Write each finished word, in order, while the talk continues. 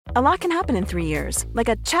A lot can happen in 3 years, like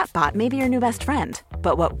a chatbot may be your new best friend.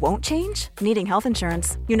 But what won't change? Needing health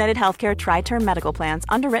insurance. United Healthcare Tri-Term Medical Plans,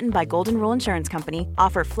 underwritten by Golden Rule Insurance Company,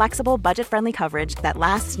 offer flexible, budget-friendly coverage that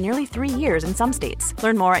lasts nearly 3 years in some states.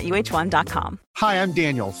 Learn more at uh1.com. Hi, I'm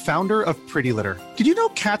Daniel, founder of Pretty Litter. Did you know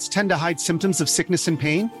cats tend to hide symptoms of sickness and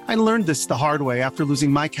pain? I learned this the hard way after losing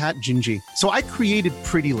my cat, Gingy. So I created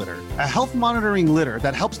Pretty Litter, a health monitoring litter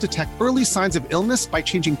that helps detect early signs of illness by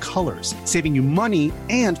changing colors, saving you money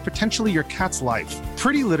and potentially your cat's life.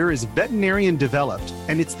 Pretty Litter is veterinarian developed,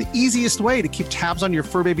 and it's the easiest way to keep tabs on your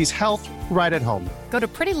fur baby's health right at home. Go to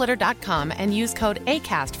prettylitter.com and use code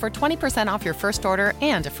ACAST for 20% off your first order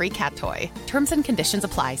and a free cat toy. Terms and conditions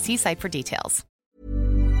apply. See site for details.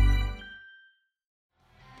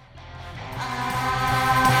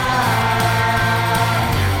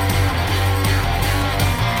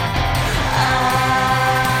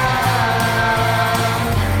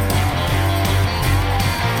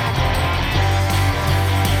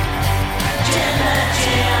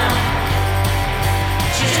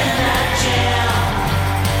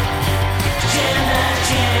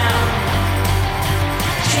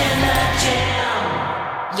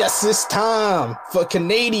 Yes, it's time for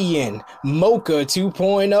Canadian Mocha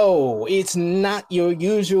 2.0. It's not your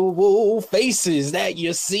usual faces that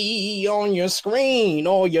you see on your screen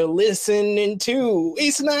or you're listening to.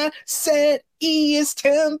 It's not Set E, it's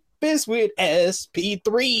Tempest with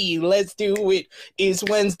SP3. Let's do it. It's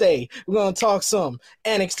Wednesday. We're going to talk some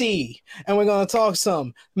NXT and we're going to talk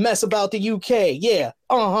some mess about the UK. Yeah.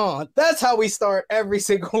 That's how we start every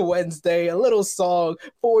single Wednesday. A little song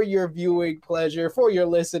for your viewing pleasure, for your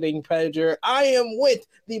listening pleasure. I am with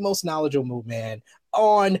the most knowledgeable man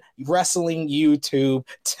on wrestling YouTube,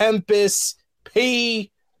 Tempest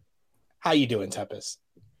P. How you doing, Tempest?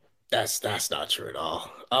 That's not true at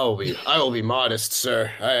all. I will be modest,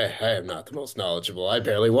 sir. I am not the most knowledgeable. I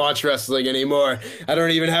barely watch wrestling anymore. I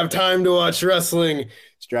don't even have time to watch wrestling.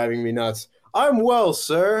 It's driving me nuts. I'm well,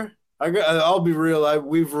 sir. I'll be real.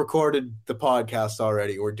 We've recorded the podcast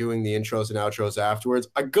already. We're doing the intros and outros afterwards.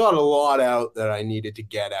 I got a lot out that I needed to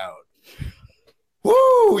get out.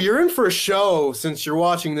 Woo! You're in for a show since you're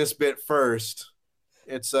watching this bit first.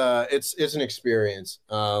 It's an experience.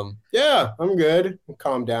 Yeah, I'm good. I've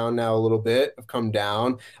calmed down now a little bit. I've come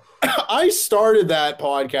down. I started that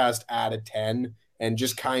podcast at a 10. And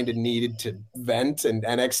just kind of needed to vent, and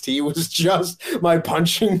NXT was just my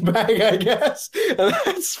punching bag, I guess. And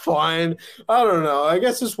that's fine. I don't know. I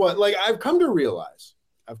guess it's what, like, I've come to realize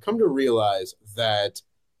that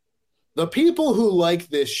the people who like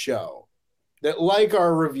this show, that like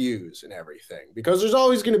our reviews and everything, because there's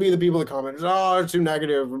always going to be the people that comment, oh, it's too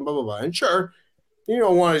negative, and blah, blah, blah. And sure, you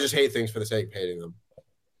don't want to just hate things for the sake of hating them.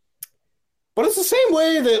 But it's the same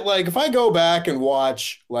way that, like, if I go back and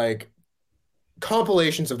watch, like,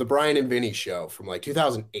 compilations of the Brian and Vinny show from like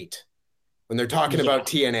 2008 when they're talking about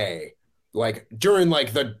TNA, like during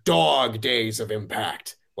like the dog days of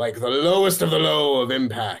Impact, like the lowest of the low of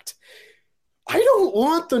Impact. I don't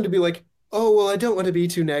want them to be like, oh, well, I don't want to be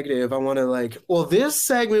too negative. I want to like, well, this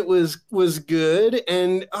segment was good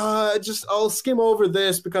and I'll skim over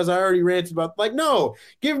this because I already ranted about, like, no,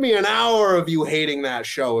 give me an hour of you hating that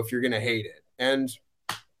show if you're going to hate it. And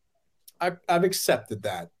I've accepted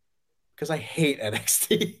that. Because I hate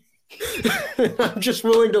NXT. I'm just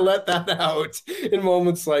willing to let that out in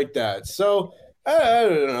moments like that. So, I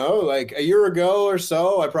don't know, like a year ago or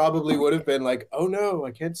so, I probably would have been like, oh no,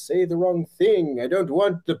 I can't say the wrong thing. I don't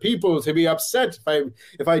want the people to be upset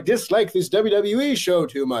if I dislike this WWE show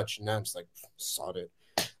too much. And now I'm just like, sod it.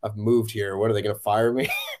 I've moved here. What, are they going to fire me?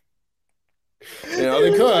 You know,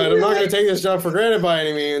 they could. I'm not going to take this job for granted by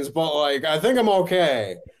any means, but like, I think I'm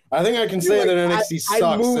okay. I think I can say that NXT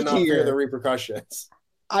sucks and not fear the repercussions.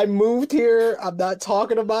 I moved here. I'm not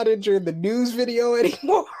talking about it during the news video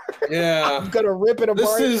anymore. Yeah. I'm going to rip it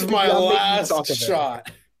apart. This is my last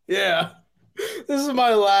shot. Yeah. This is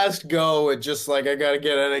my last go at just like, I got to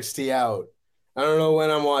get NXT out. I don't know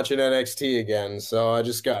when I'm watching NXT again, so I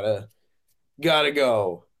just gotta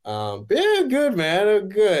go. Yeah, good, man.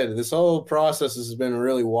 Good. This whole process has been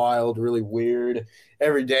really wild, really weird.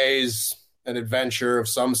 Every day's an adventure of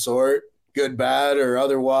some sort, good, bad, or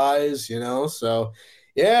otherwise, you know? So,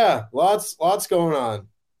 yeah, lots going on.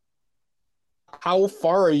 How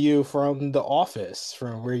far are you from the office,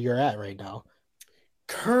 from where you're at right now?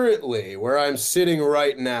 Currently, where I'm sitting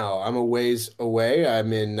right now, I'm a ways away.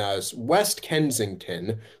 I'm in West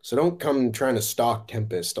Kensington, so don't come trying to stalk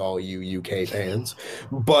Tempest, all you UK fans.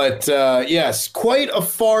 But yes, quite a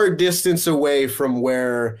far distance away from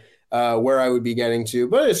where I would be getting to,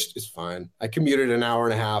 but it's fine. I commuted an hour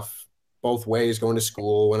and a half both ways going to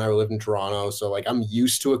school when I lived in Toronto. So like I'm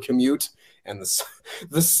used to a commute, and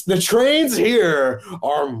the trains here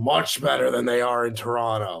are much better than they are in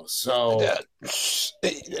Toronto. So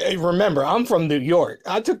remember, I'm from New York.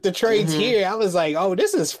 I took the trains here. I was like, oh,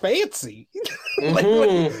 this is fancy. like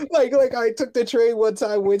I took the train one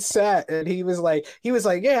time with Sat, and he was like,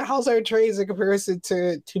 yeah, how's our trains in comparison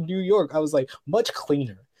to New York? I was like, much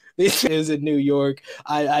cleaner. This is in New York.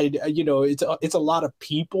 It's a lot of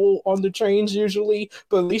people on the trains usually,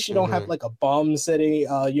 but at least you don't have like a bum sitting,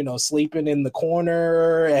 sleeping in the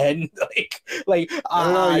corner, and I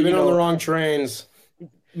don't know. You've been on the wrong trains.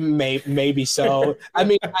 Maybe so. I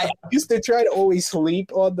mean, I used to try to always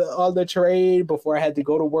sleep on the train before I had to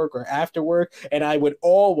go to work or after work, and I would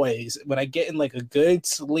always, when I get in like a good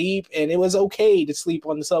sleep, and it was okay to sleep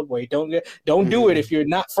on the subway. Don't do it if you're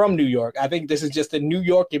not from New York. I think this is just the New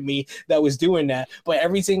York in me that was doing that. But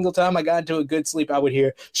every single time I got into a good sleep, I would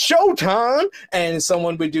hear "Showtime," and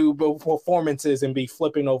someone would do performances and be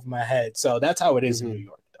flipping over my head. So that's how it is in New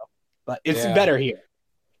York, though. But it's better here.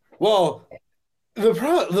 Well. I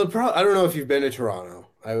don't know if you've been to Toronto.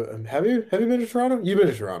 Have you been to Toronto? You've been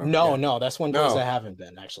to Toronto? No, that's one place I haven't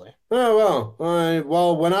been actually. Oh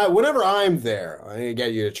well. Whenever I'm there, I need to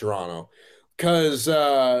get you to Toronto, because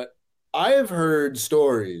I have heard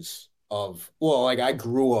stories of, well, like I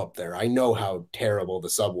grew up there. I know how terrible the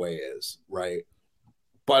subway is, right?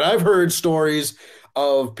 But I've heard stories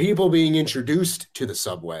of people being introduced to the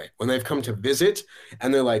subway when they've come to visit,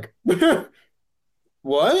 and they're like,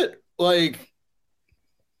 "What?" Like.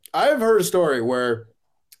 I've heard a story where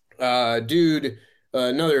another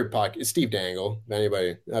podcast, Steve Dangle, if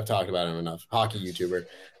anybody, I've talked about him enough, hockey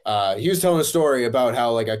YouTuber. He was telling a story about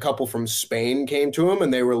how like a couple from Spain came to him,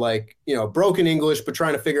 and they were like, broken English, but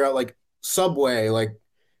trying to figure out like subway, like,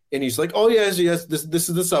 and he's like, oh yes, this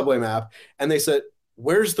is the subway map. And they said,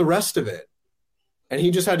 where's the rest of it? And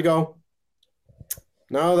he just had to go,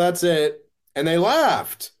 no, that's it. And they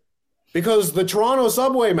laughed because the Toronto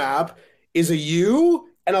subway map is a U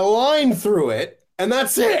and a line through it, and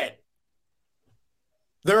that's it.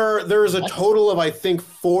 There's a total of, I think,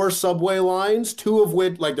 4 subway lines, 2 of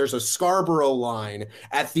which, like, there's a Scarborough line.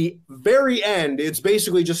 At the very end, it's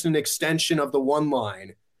basically just an extension of the one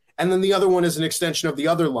line, and then the other one is an extension of the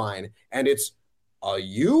other line, and it's a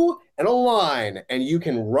U and a line, and you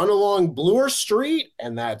can run along Bloor Street,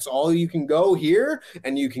 and that's all you can go here,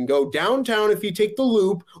 and you can go downtown if you take the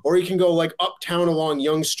loop, or you can go like uptown along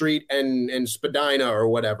Yonge Street and Spadina or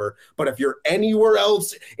whatever. But if you're anywhere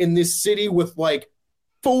else in this city with like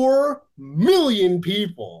 4 million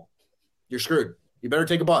people, you're screwed. You better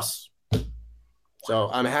take a bus.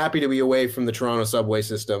 So I'm happy to be away from the Toronto subway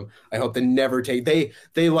system. I hope they never take,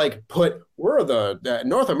 they like put, we're the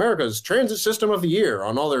North America's transit system of the year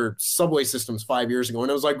on all their subway systems 5 years ago.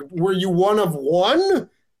 And I was like, were you one of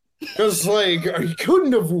one? Because like, you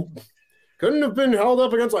couldn't have been held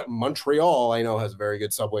up against like Montreal. I know has a very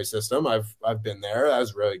good subway system. I've been there. That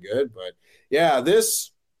was really good. But yeah,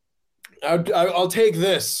 I'll take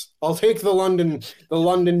this. I'll take the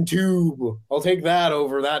London Tube. I'll take that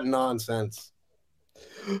over that nonsense.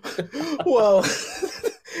 Well,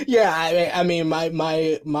 yeah, I mean,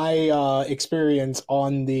 my experience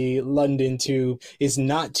on the London Tube is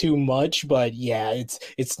not too much, but yeah,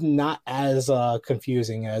 it's not as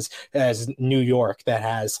confusing as New York that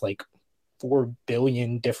has like 4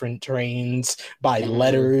 billion different trains by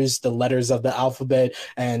letters, the letters of the alphabet,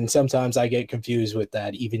 and sometimes I get confused with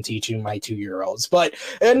that, even teaching my 2-year-olds. But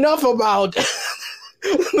enough about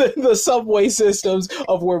the subway systems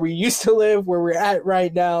of where we used to live, where we're at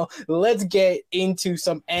right now. Let's get into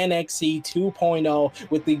some NXT 2.0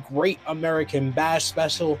 with the Great American Bash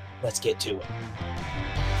Special. Let's get to it.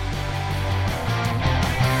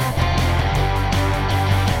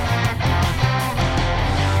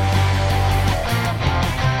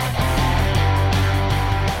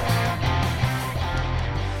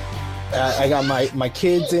 I got my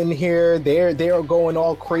kids in here. They are going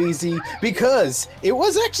all crazy because it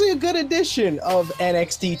was actually a good edition of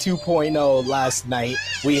NXT 2.0 last night.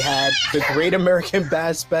 We had the Great American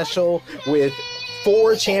Bash Special with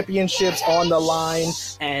 4 championships on the line,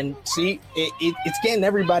 and see, it's getting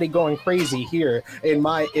everybody going crazy here in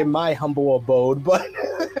my humble abode. But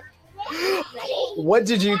what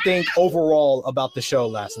did you think overall about the show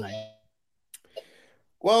last night?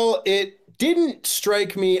 Well, it didn't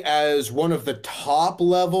strike me as one of the top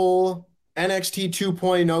level NXT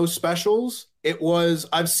 2.0 specials.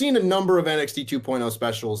 I've seen a number of NXT 2.0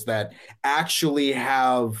 specials that actually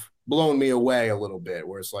have blown me away a little bit,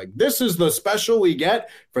 where it's like, this is the special we get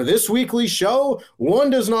for this weekly show. One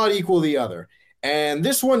does not equal the other. And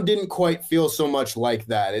this one didn't quite feel so much like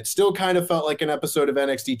that. It still kind of felt like an episode of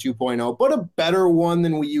NXT 2.0, but a better one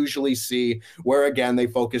than we usually see, where again, they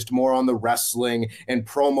focused more on the wrestling and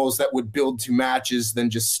promos that would build to matches than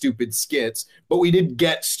just stupid skits. But we did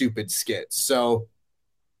get stupid skits. So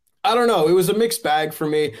I don't know. It was a mixed bag for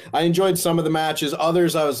me. I enjoyed some of the matches.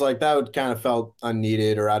 Others, I was like, that would kind of felt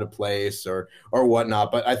unneeded or out of place or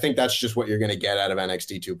whatnot. But I think that's just what you're going to get out of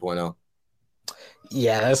NXT 2.0.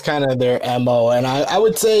 Yeah, that's kind of their MO. And I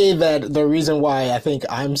would say that the reason why I think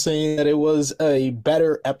I'm saying that it was a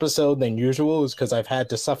better episode than usual is because I've had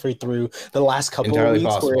to suffer through the last couple of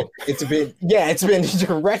weeks where it's been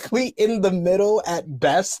directly in the middle at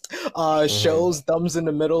best, shows, thumbs in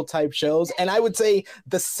the middle type shows. And I would say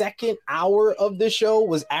the second hour of the show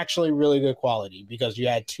was actually really good quality because you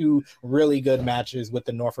had two really good matches with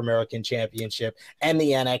the North American Championship and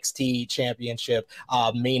the NXT Championship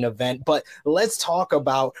main event. But let's talk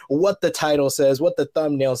about what the title says, what the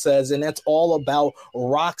thumbnail says, and that's all about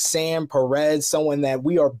Roxanne Perez, someone that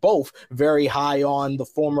we are both very high on, the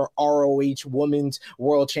former ROH Women's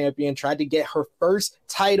World Champion, tried to get her first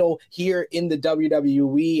title here in the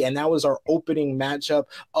WWE, and that was our opening matchup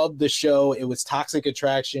of the show. It was Toxic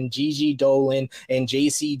Attraction, Gigi Dolan and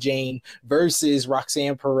JC Jane versus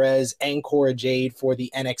Roxanne Perez and Cora Jade for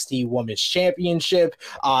the NXT Women's Championship.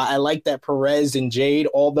 I like that Perez and Jade,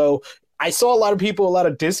 although I saw a lot of people, a lot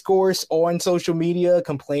of discourse on social media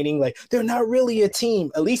complaining like they're not really a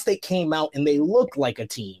team. At least they came out and they looked like a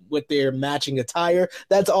team with their matching attire.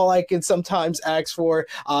 That's all I can sometimes ask for.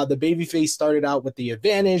 The babyface started out with the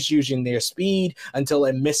advantage using their speed until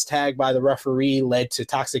a missed tag by the referee led to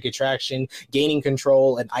Toxic Attraction gaining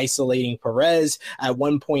control and isolating Perez. At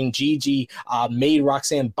one point, Gigi made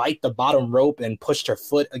Roxanne bite the bottom rope and pushed her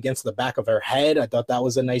foot against the back of her head. I thought that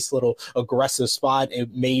was a nice little aggressive spot.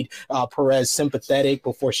 It made Perez sympathetic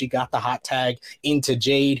before she got the hot tag into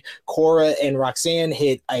Jade. Cora and Roxanne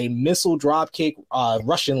hit a missile drop kick,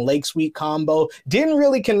 Russian leg sweep combo. Didn't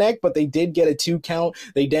really connect, but they did get a 2 count.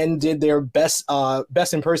 They then did their best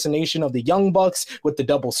impersonation of the Young Bucks with the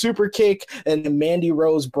double super kick, and then Mandy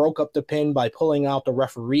Rose broke up the pin by pulling out the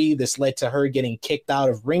referee. This led to her getting kicked out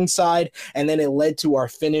of ringside, and then it led to our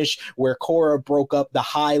finish where Cora broke up the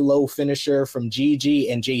high-low finisher from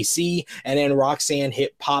Gigi and JC, and then Roxanne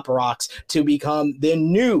hit Pop Rocks to become the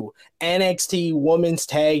new NXT Women's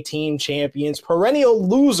Tag Team Champions. Perennial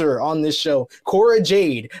loser on this show, Cora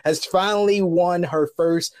Jade, has finally won her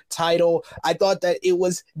first title. I thought that it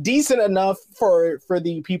was decent enough for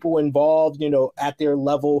the people involved, at their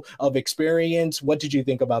level of experience. What did you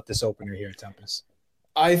think about this opener here, Tempest?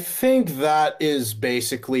 I think that is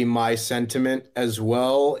basically my sentiment as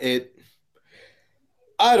well.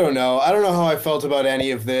 I don't know. I don't know how I felt about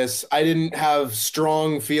any of this. I didn't have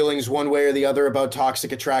strong feelings one way or the other about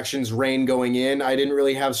Toxic Attraction's reign going in. I didn't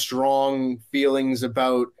really have strong feelings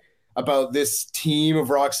about this team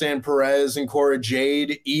of Roxanne Perez and Cora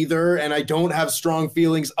Jade either, and I don't have strong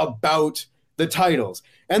feelings about the titles.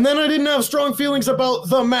 And then I didn't have strong feelings about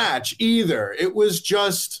the match either. It was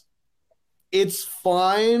just, it's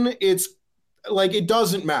fine. It's like, it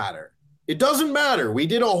doesn't matter. It doesn't matter. We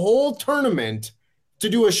did a whole tournament to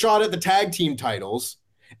do a shot at the tag team titles,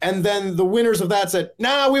 and then the winners of that said,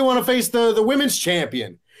 we want to face the women's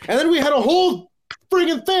champion. And then we had a whole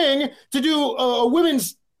friggin' thing to do a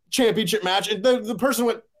women's championship match, and the person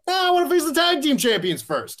went, I want to face the tag team champions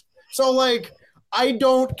first. So, I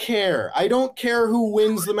don't care. I don't care who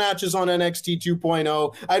wins the matches on NXT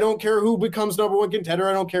 2.0. I don't care who becomes number one contender.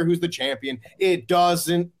 I don't care who's the champion. It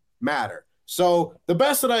doesn't matter. So the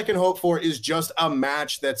best that I can hope for is just a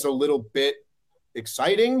match that's a little bit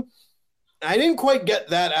exciting. I didn't quite get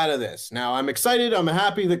that out of this. Now, I'm excited. I'm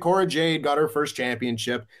happy that Cora Jade got her first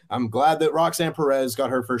championship. I'm glad that Roxanne Perez got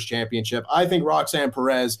her first championship. I think Roxanne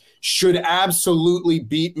Perez should absolutely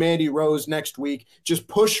beat Mandy Rose next week. Just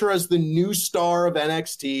push her as the new star of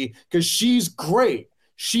NXT because she's great.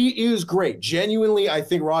 She is great. Genuinely, I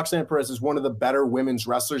think Roxanne Perez is one of the better women's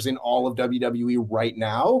wrestlers in all of WWE right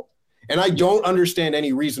now. And I don't understand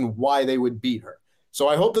any reason why they would beat her. So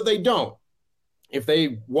I hope that they don't. If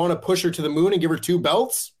they want to push her to the moon and give her 2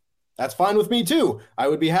 belts, that's fine with me too. I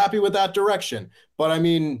would be happy with that direction. But I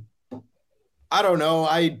mean, I don't know.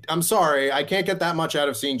 I'm sorry. I can't get that much out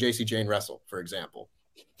of seeing JC Jane wrestle, for example.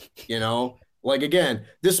 Again,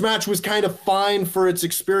 this match was kind of fine for its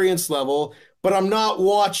experience level, but I'm not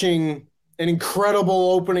watching an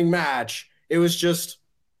incredible opening match. It was just,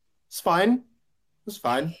 it's fine. It was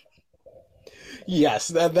fine. Yes,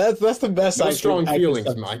 that's the best. No strong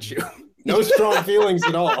feelings, mind you. No strong feelings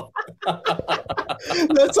at all.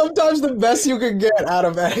 That's sometimes the best you can get out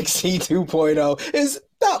of NXT 2.0 is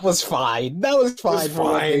That was fine. That was fine for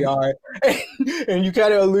what they are. And you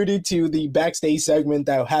kind of alluded to the backstage segment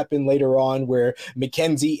that happened later on where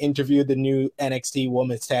Mackenzie interviewed the new NXT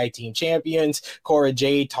Women's Tag Team Champions. Cora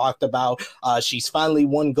Jade talked about she's finally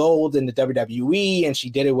won gold in the WWE, and she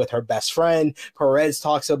did it with her best friend. Perez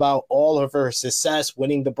talks about all of her success,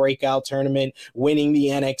 winning the Breakout Tournament, winning the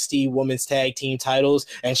NXT Women's Tag Team titles,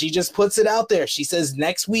 and she just puts it out there. She says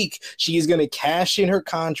next week she is going to cash in her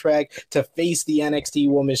contract to face the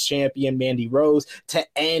NXT Women's Champion Mandy Rose to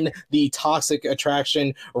end the Toxic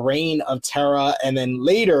Attraction reign of terror. And then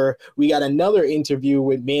later we got another interview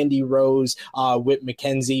with Mandy Rose with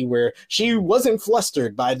Mackenzie where she wasn't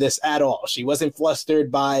flustered by this at all. She wasn't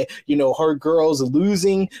flustered by, her girls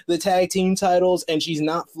losing the tag team titles, and she's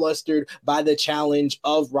not flustered by the challenge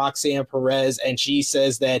of Roxanne Perez. And she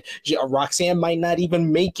says that Roxanne might not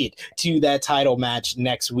even make it to that title match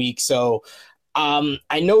next week. So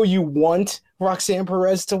I know you want Roxanne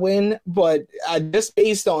Perez to win, but just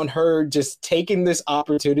based on her just taking this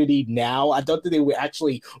opportunity now, I thought that they were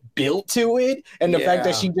actually built to it. And the fact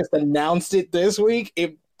that she just announced it this week,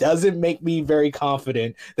 it doesn't make me very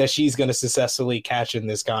confident that she's going to successfully cash in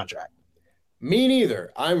this contract. Me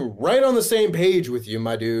neither. I'm right on the same page with you,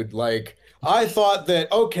 my dude. Like, I thought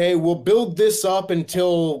that, okay, we'll build this up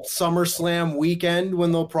until SummerSlam weekend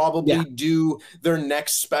when they'll probably do their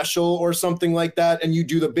next special or something like that, and you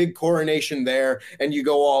do the big coronation there, and you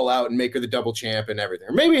go all out and make her the double champ and everything.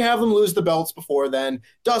 Or maybe have them lose the belts before then.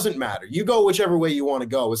 Doesn't matter. You go whichever way you want to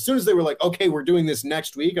go. As soon as they were like, okay, we're doing this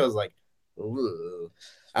next week, I was like, ugh.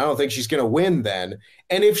 I don't think she's going to win then.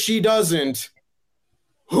 And if she doesn't,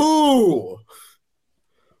 who?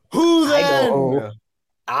 Who then?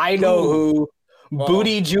 I know who.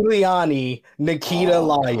 Booty Giuliani, Nikita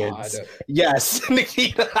Lyons. God. Yes,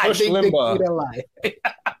 Nikita. I think Limba. Nikita Lyons.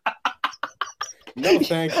 No,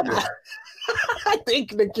 thank you. I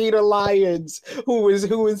think Nikita Lyons, who is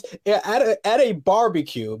at a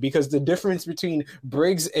barbecue, because the difference between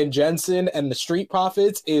Briggs and Jensen and the Street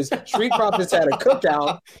Profits is Street Profits had a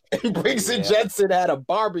cookout and Briggs and Jensen had a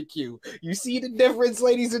barbecue. You see the difference,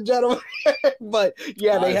 ladies and gentlemen? But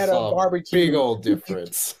yeah, they had a barbecue. Big old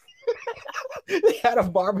difference. They had a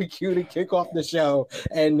barbecue to kick off the show,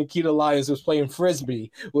 and Nikita Lyons was playing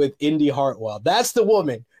Frisbee with Indy Hartwell. That's the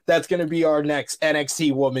woman that's going to be our next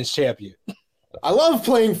NXT Women's Champion. I love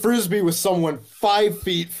playing Frisbee with someone 5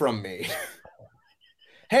 feet from me.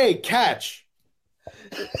 Hey, catch.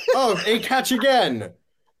 Oh, hey, catch again.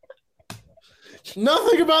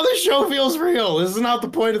 Nothing about this show feels real. This is not the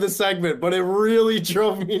point of the segment, but it really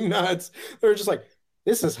drove me nuts. They're just like,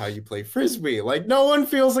 this is how you play Frisbee. Like, no one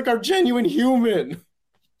feels like our genuine human.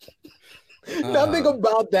 Nothing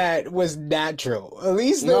about that was natural. At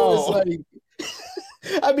least there was like...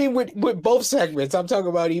 I mean, with both segments, I'm talking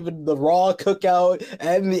about even the Raw cookout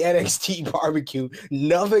and the NXT barbecue.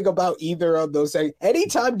 Nothing about either of those segments.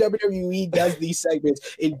 Anytime WWE does these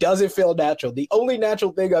segments, it doesn't feel natural. The only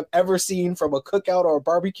natural thing I've ever seen from a cookout or a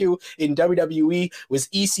barbecue in WWE was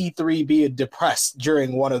EC3 being depressed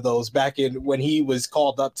during one of those back in when he was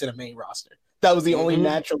called up to the main roster. That was the only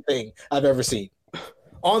natural thing I've ever seen.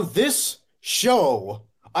 On this show,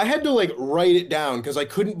 I had to write it down because I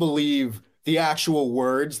couldn't believe the actual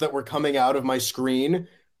words that were coming out of my screen.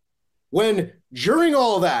 When during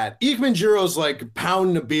all that, Ike Jiro's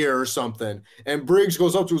pounding a beer or something, and Briggs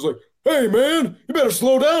goes up to him like, hey man, you better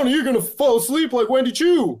slow down or you're gonna fall asleep like Wendy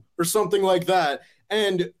Chu or something like that.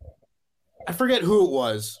 And I forget who it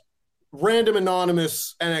was. Random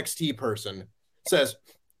anonymous NXT person says,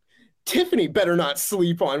 Tiffany better not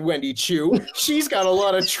sleep on Wendy Chu. She's got a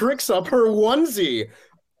lot of tricks up her onesie.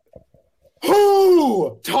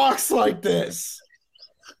 Who talks like this?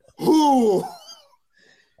 Who?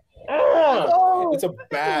 It's a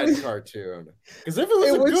bad cartoon. Because if it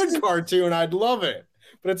was a good cartoon, I'd love it.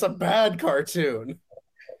 But it's a bad cartoon.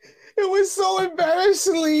 It was so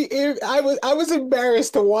embarrassingly. I was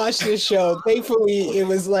embarrassed to watch this show. Thankfully, it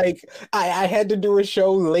was I had to do a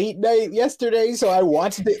show late night yesterday, so I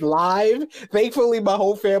watched it live. Thankfully, my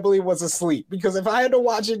whole family was asleep, because if I had to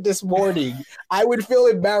watch it this morning, I would feel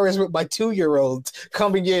embarrassed with my 2-year-olds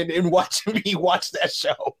coming in and watching me watch that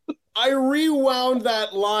show. I rewound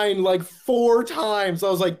that line 4 times. I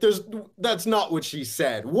was like, that's not what she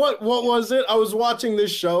said. What was it? I was watching this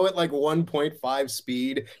show at 1.5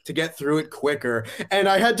 speed to get through it quicker. And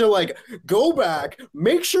I had to go back,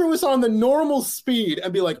 make sure it was on the normal speed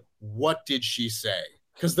and be like, what did she say?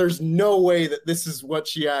 Because there's no way that this is what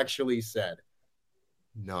she actually said.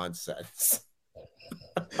 Nonsense.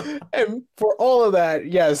 And for all of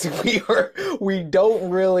that, yes, we don't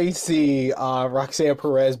really see Roxanne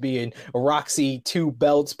Perez being Roxy 2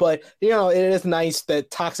 belts, but it is nice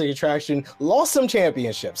that Toxic Attraction lost some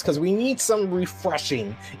championships because we need some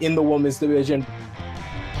refreshing in the women's division.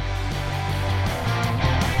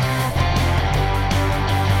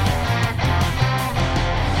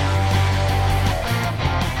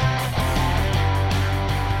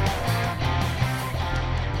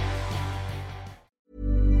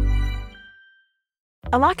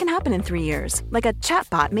 A lot can happen in 3 years, like a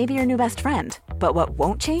chatbot may be your new best friend. But what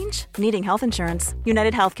won't change? Needing health insurance.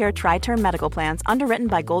 United Healthcare Tri-Term Medical Plans, underwritten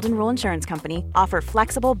by Golden Rule Insurance Company, offer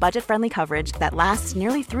flexible, budget-friendly coverage that lasts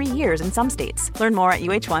nearly 3 years in some states. Learn more at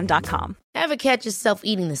uh1.com. Ever catch yourself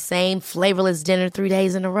eating the same flavorless dinner 3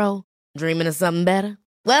 days in a row? Dreaming of something better?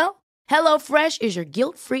 Well, HelloFresh is your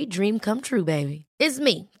guilt-free dream come true, baby. It's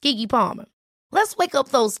me, Keke Palmer. Let's wake up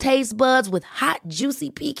those taste buds with hot, juicy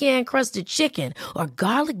pecan-crusted chicken or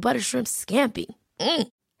garlic butter shrimp scampi.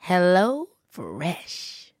 Hello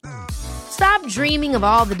Fresh. Stop dreaming of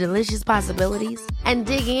all the delicious possibilities and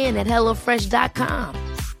dig in at HelloFresh.com.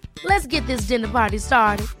 Let's get this dinner party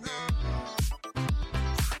started.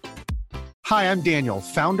 Hi, I'm Daniel,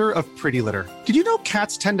 founder of Pretty Litter. Did you know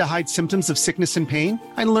cats tend to hide symptoms of sickness and pain?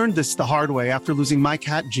 I learned this the hard way after losing my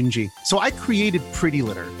cat, Gingy. So I created Pretty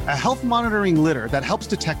Litter, a health monitoring litter that helps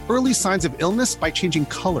detect early signs of illness by changing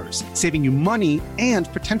colors, saving you money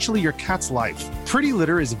and potentially your cat's life. Pretty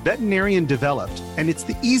Litter is veterinarian developed, and it's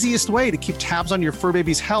the easiest way to keep tabs on your fur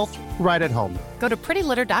baby's health right at home. Go to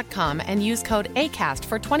prettylitter.com and use code ACAST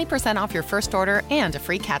for 20% off your first order and a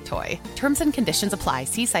free cat toy. Terms and conditions apply.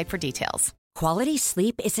 See site for details. Quality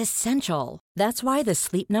sleep is essential. That's why the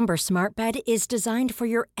Sleep Number Smart Bed is designed for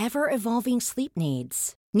your ever-evolving sleep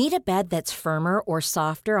needs. Need a bed that's firmer or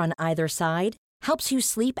softer on either side? Helps you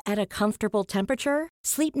sleep at a comfortable temperature?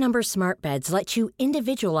 Sleep Number Smart Beds let you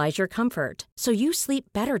individualize your comfort, so you sleep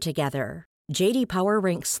better together. J.D. Power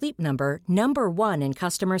ranks Sleep Number number 1 in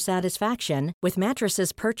customer satisfaction with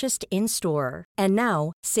mattresses purchased in-store. And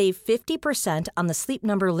now, save 50% on the Sleep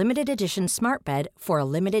Number Limited Edition Smart Bed for a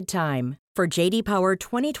limited time. For J.D. Power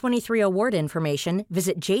 2023 award information,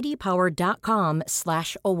 visit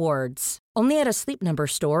jdpower.com/awards. Only at a Sleep Number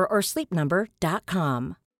store or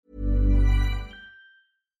sleepnumber.com.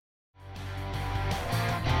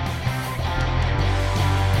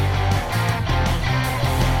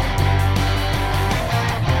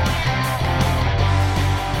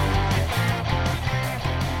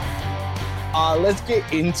 Let's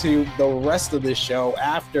get into the rest of this show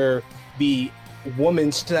after the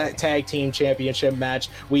women's tag team championship match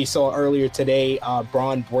we saw earlier today.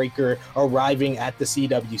 Braun Breaker arriving at the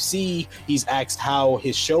CWC. He's asked how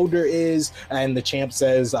his shoulder is, and the champ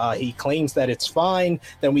says he claims that it's fine.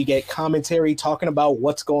 Then we get commentary talking about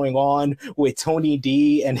what's going on with Tony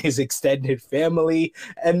D and his extended family.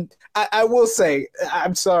 And I will say,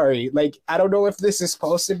 I'm sorry, like, I don't know if this is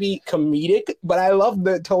supposed to be comedic, but I love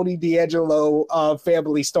the Tony D'Angelo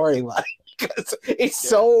family storyline. Because it's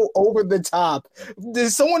so over the top.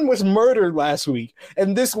 Someone was murdered last week,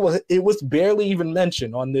 and it was barely even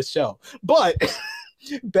mentioned on this show. But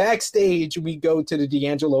backstage, we go to the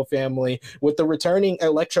D'Angelo family with the returning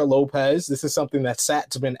Elektra Lopez. This is something that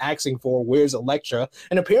Sat's been asking for. Where's Elektra?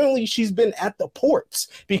 And apparently she's been at the ports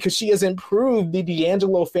because she has improved the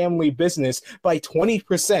D'Angelo family business by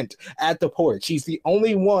 20% at the port. She's the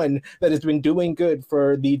only one that has been doing good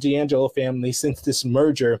for the D'Angelo family since this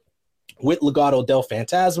merger with Legado del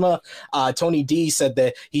Fantasma. Tony D said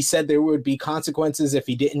that there would be consequences if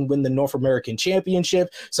he didn't win the North American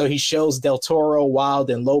Championship. So he shows Del Toro,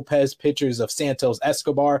 Wild, and Lopez pictures of Santos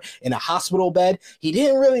Escobar in a hospital bed. He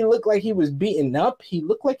didn't really look like he was beaten up. He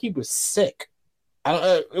looked like he was sick. Am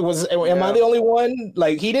I the only one?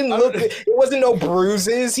 Like, he didn't look. It wasn't no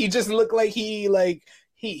bruises. He just looked like he had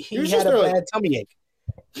a bad tummy ache.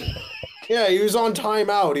 Yeah, he was on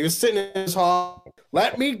timeout. He was sitting in his hall.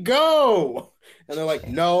 Let me go. And they're like,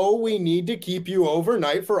 no, we need to keep you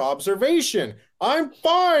overnight for observation. I'm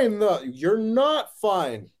fine, though. You're not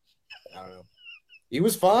fine. I don't know. He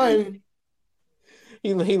was fine.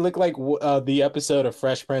 He looked like the episode of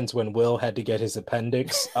Fresh Prince when Will had to get his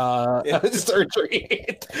appendix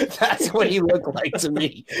surgery. That's what he looked like to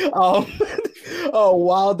me.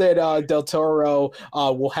 Wild and Del Toro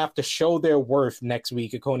will have to show their worth next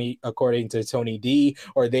week, according to Tony D,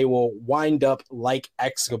 or they will wind up like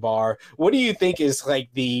Escobar. What do you think is like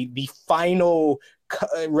the final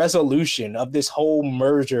resolution of this whole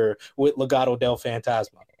merger with Legado del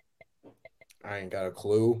Fantasma? I ain't got a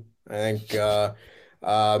clue. I think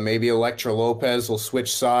maybe Elektra Lopez will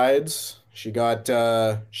switch sides She got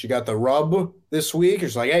the rub this week.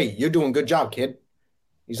 It's like, hey, you're doing a good job, kid.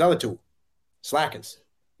 These other two slackers.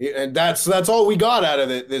 And that's all we got out of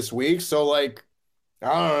it this week. So like,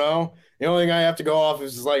 I don't know. The only thing I have to go off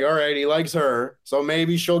is like, all right, he likes her, so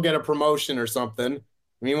maybe she'll get a promotion or something.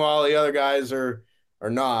 Meanwhile, the other guys are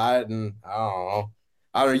not, and I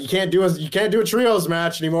don't know. You can't do a trios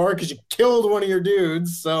match anymore because you killed one of your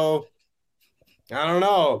dudes. So I don't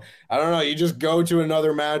know. You just go to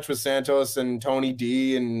another match with Santos and Tony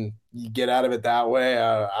D, and you get out of it that way.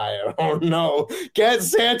 I don't know. Get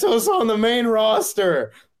Santos on the main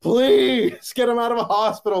roster, please. Get him out of a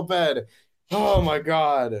hospital bed. Oh my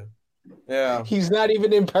God. Yeah. He's not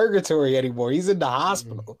even in purgatory anymore. He's in the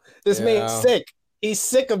hospital. This man's sick. He's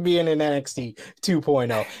sick of being in NXT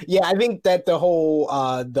 2.0. Yeah, I think that the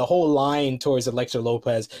whole line towards Elektra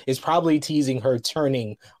Lopez is probably teasing her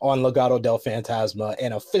turning on Legado del Fantasma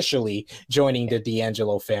and officially joining the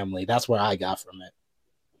D'Angelo family. That's what I got from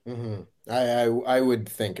it. Mm-hmm. I would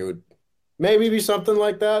think it would maybe be something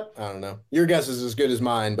like that. I don't know. Your guess is as good as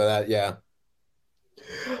mine, but yeah.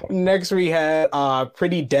 Next, we had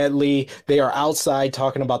Pretty Deadly. They are outside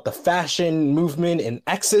talking about the fashion movement in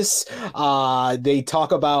Exodus. They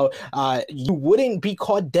talk about you wouldn't be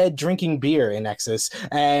caught dead drinking beer in Exodus,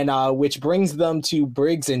 and which brings them to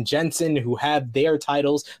Briggs and Jensen, who have their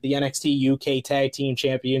titles, the NXT UK Tag Team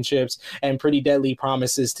Championships, and Pretty Deadly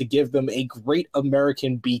promises to give them a great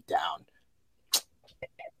American beatdown.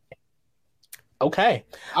 Okay.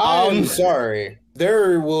 I'm sorry.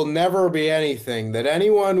 There will never be anything that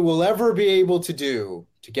anyone will ever be able to do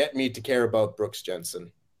to get me to care about Brooks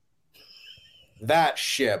Jensen. That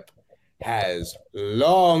ship has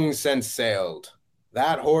long since sailed.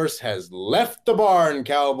 That horse has left the barn,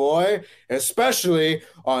 cowboy, especially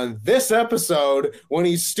on this episode when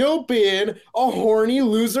he's still being a horny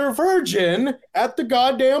loser virgin at the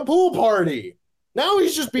goddamn pool party. Now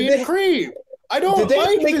he's just being a creep. I don't Did they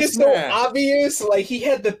like make this it so man. obvious? Like, he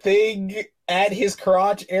had the thing at his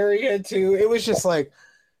crotch area too. It was just like,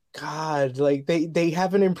 God, like they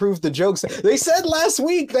haven't improved the jokes. They said last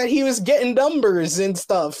week that he was getting numbers and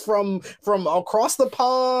stuff from across the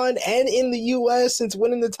pond and in the US since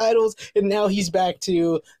winning the titles, and now he's back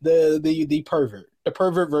to the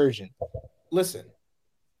pervert version. Listen,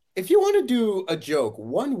 if you want to do a joke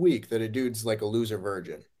 1 week that a dude's like a loser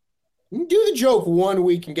virgin, do the joke 1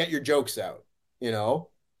 week and get your jokes out, you know?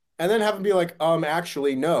 And then have him be like,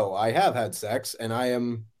 actually, no, I have had sex and I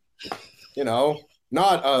am,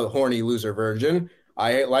 not a horny loser virgin.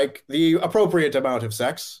 I like the appropriate amount of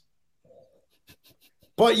sex.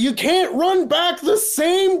 But you can't run back the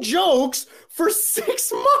same jokes for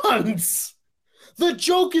 6 months. The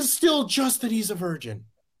joke is still just that he's a virgin.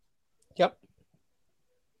 Yep.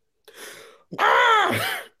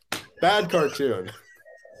 Bad cartoon.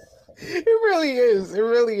 It really is. It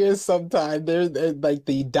really is sometimes. There's like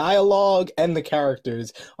the dialogue and the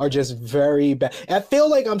characters are just very bad. I feel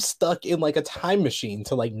like I'm stuck in like a time machine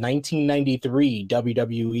to like 1993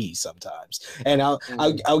 WWE sometimes. And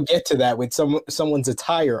I'll get to that with someone's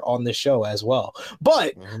attire on the show as well.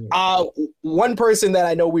 But one person that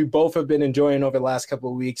I know we both have been enjoying over the last couple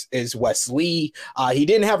of weeks is Wes Lee. He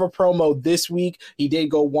didn't have a promo this week. He did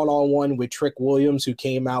go one-on-one with Trick Williams, who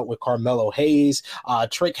came out with Carmelo Hayes.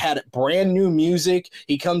 Trick had brand new music.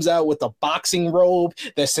 He comes out with a boxing robe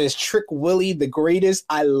that says Trick Willie the greatest.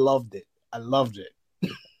 I loved it. I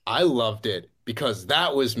loved it because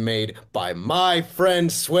that was made by my friend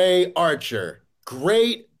Sway Archer.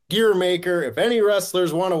 Great gear maker. If any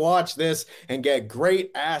wrestlers want to watch this and get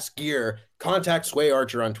great ass gear, contact Sway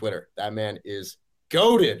Archer on Twitter. That man is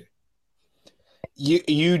goated.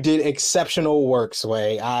 You did exceptional work,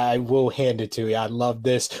 Sway. I will hand it to you. I love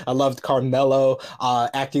this. I loved Carmelo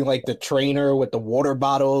acting like the trainer with the water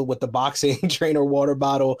bottle, with the boxing trainer water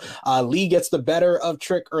bottle. Lee gets the better of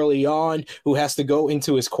Trick early on, who has to go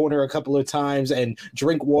into his corner a couple of times and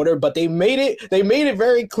drink water. But they made it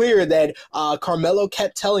very clear that Carmelo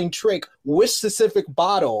kept telling Trick which specific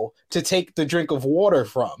bottle to take the drink of water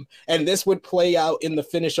from. And this would play out in the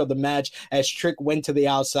finish of the match as Trick went to the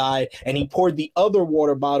outside and he poured the other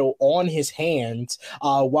water bottle on his hands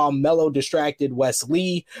while Mello distracted Wes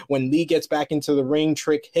Lee. When Lee gets back into the ring,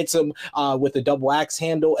 Trick hits him with a double axe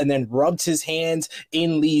handle and then rubs his hands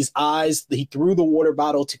in Lee's eyes. He threw the water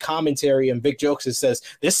bottle to commentary and Vic jokes and says,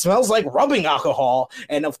 "This smells like rubbing alcohol."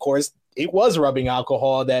 And of course, it was rubbing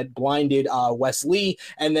alcohol that blinded Wes Lee,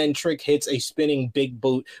 and then Trick hits a spinning big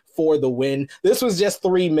boot for the win. This was just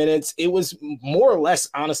 3 minutes. It was more or less,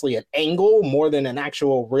 honestly, an angle more than an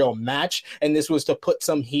actual real match, and this was to put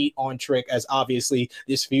some heat on Trick, as obviously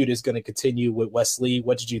this feud is going to continue with Wes Lee.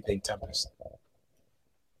 What did you think, Tempest?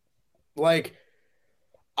 like,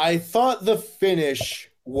 I thought the finish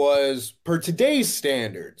was, per today's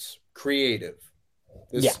standards, creative.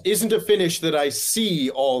 This isn't a finish that I see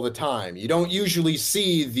all the time. You don't usually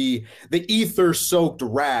see the ether-soaked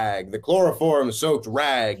rag, the chloroform-soaked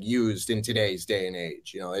rag used in today's day and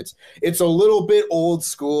age. You know, it's a little bit old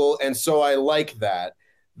school, and so I like that.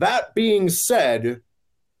 That being said,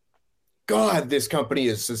 God, this company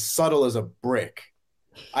is as subtle as a brick.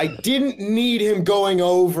 I didn't need him going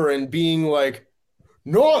over and being like,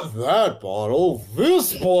 not that bottle,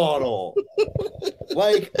 this bottle.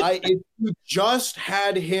 If you just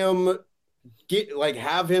had him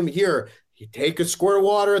have him here, you take a squirt of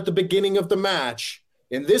water at the beginning of the match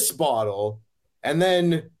in this bottle, and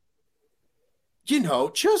then,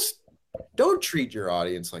 just don't treat your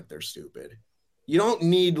audience like they're stupid. You don't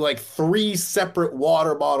need 3 separate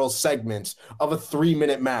water bottle segments of a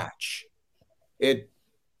 3-minute match.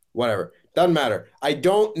 Whatever. Doesn't matter. I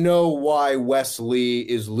don't know why Wes Lee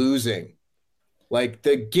is losing.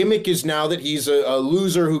 The gimmick is now that he's a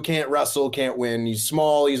loser who can't wrestle, can't win. He's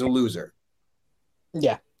small. He's a loser.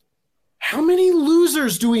 Yeah. How many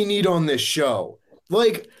losers do we need on this show?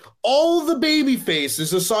 All the baby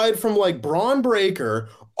faces, aside from Braun Breaker,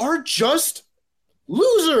 are just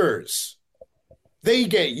losers. They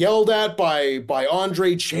get yelled at by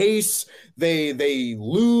Andre Chase. They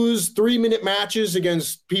lose 3-minute matches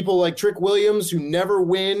against people like Trick Williams who never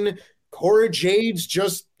win. Cora Jade's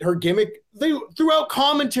just her gimmick. They threw out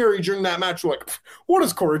commentary during that match. Like, what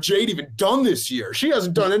has Cora Jade even done this year? She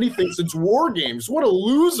hasn't done anything since War Games. What a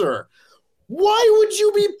loser. Why would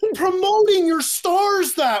you be promoting your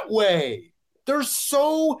stars that way? They're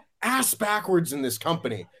so ass backwards in this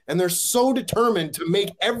company, and they're so determined to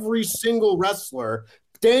make every single wrestler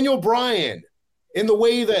Daniel Bryan in the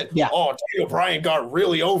way that, Daniel Bryan got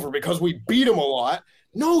really over because we beat him a lot.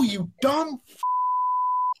 No, you dumb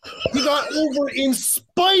he got over in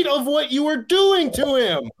spite of what you were doing to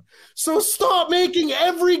him. So stop making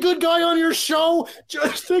every good guy on your show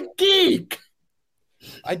just a geek.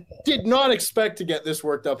 I did not expect to get this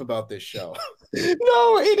worked up about this show.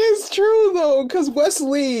 No, it is true, though, because Wes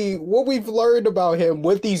Lee, what we've learned about him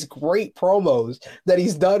with these great promos that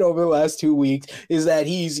he's done over the last 2 weeks is that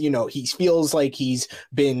he's, he feels like he's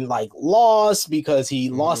been lost because he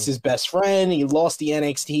lost his best friend. He lost the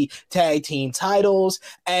NXT tag team titles.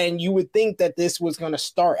 And you would think that this was going to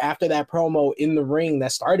start after that promo in the ring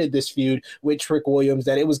that started this feud with Trick Williams,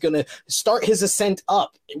 that it was going to start his ascent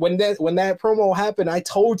up. When that promo happened, I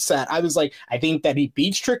told Sat, I was like, I think that he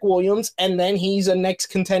beats Trick Williams and then he's a next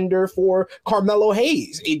contender for Carmelo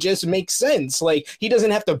Hayes. It just makes sense. He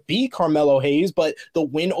doesn't have to beat Carmelo Hayes, but the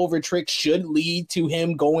win over Trick should lead to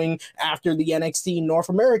him going after the NXT North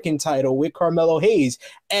American title with Carmelo Hayes.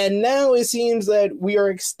 And now it seems that we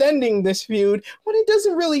are extending this feud when it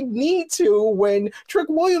doesn't really need to, when Trick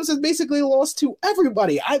Williams has basically lost to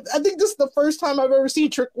everybody. I think this is the first time I've ever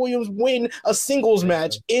seen Trick Williams win a singles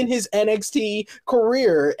match in his NXT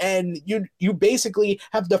career. And you basically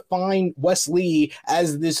have defined Wes Lee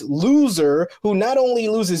as this loser who not only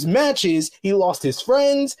loses matches, he lost his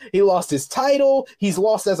friends, he lost his title, he's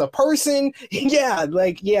lost as a person.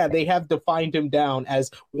 They have defined him down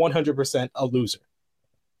as 100% a loser.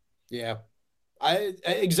 Yeah,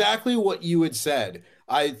 exactly what you had said.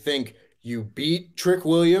 I think you beat Trick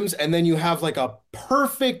Williams and then you have a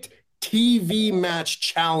perfect TV match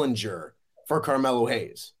challenger for Carmelo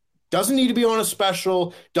Hayes. Doesn't need to be on a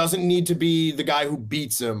special, doesn't need to be the guy who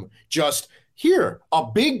beats him. Just here, a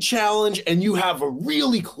big challenge, and you have a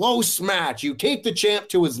really close match. You take the champ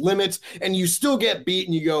to his limits and you still get beat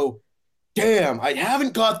and you go, damn, I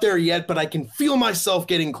haven't got there yet, but I can feel myself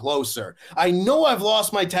getting closer. I know I've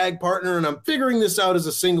lost my tag partner and I'm figuring this out as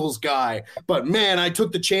a singles guy, but man, I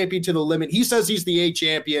took the champion to the limit. He says he's the A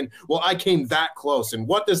champion. Well, I came that close. And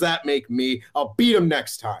what does that make me? I'll beat him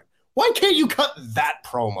next time. Why can't you cut that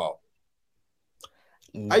promo?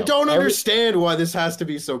 No, I don't understand why this has to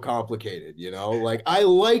be so complicated, I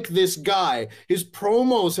like this guy. His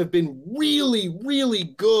promos have been really, really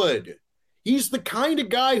good. He's the kind of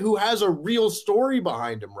guy who has a real story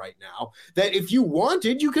behind him right now that if you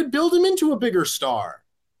wanted, you could build him into a bigger star.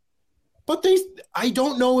 But I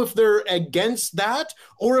don't know if they're against that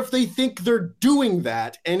or if they think they're doing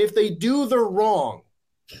that. And if they do, they're wrong.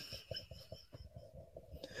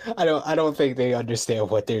 I don't think they understand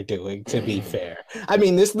what they're doing, to be fair. I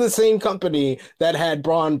mean, this is the same company that had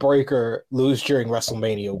Braun Breaker lose during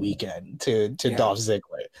WrestleMania weekend to Dolph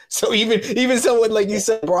Ziggler. So even someone like you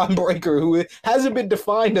said, Braun Breaker, who hasn't been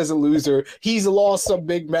defined as a loser, he's lost some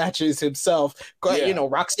big matches himself. Yeah. You know,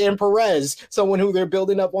 Roxanne Perez, someone who they're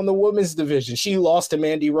building up on the women's division, she lost to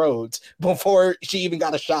Mandy Rhodes before she even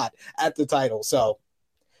got a shot at the title. So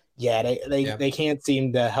yeah, they can't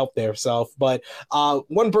seem to help themselves. But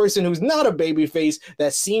one person who's not a babyface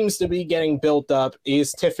that seems to be getting built up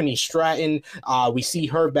is Tiffany Stratton. We see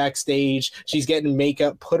her backstage. She's getting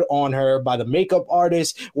makeup put on her by the makeup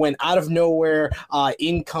artist when out of nowhere,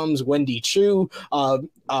 in comes Wendy Choo.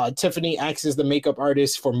 Tiffany acts as the makeup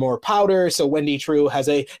artist for more powder, so Wendy Choo has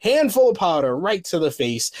a handful of powder right to the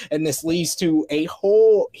face, and this leads to a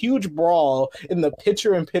whole huge brawl in the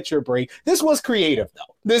picture-in-picture break. This was creative,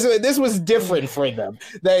 though. This was different for them.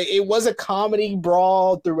 It was a comedy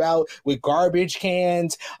brawl throughout with garbage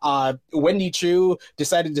cans. Wendy Choo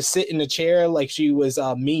decided to sit in a chair like she was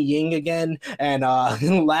Mi Ying again and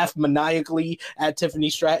laugh maniacally at Tiffany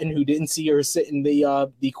Stratton, who didn't see her sit in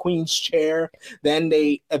the queen's chair. Then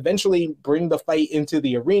they eventually bring the fight into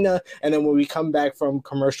the arena, and then when we come back from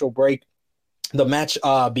commercial break, the match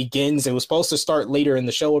begins. It was supposed to start later in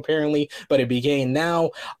the show, apparently, but it began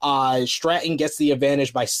now. Stratton gets the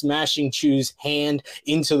advantage by smashing Choo's hand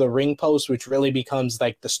into the ring post, which really becomes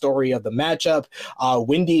like the story of the matchup.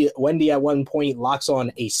 Wendy at one point locks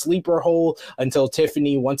on a sleeper hold until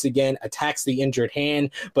Tiffany once again attacks the injured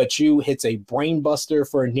hand, but Choo hits a brainbuster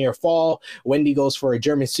for a near fall. Wendy goes for a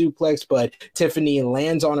German suplex, but Tiffany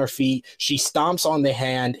lands on her feet. She stomps on the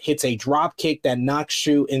hand, hits a drop kick that knocks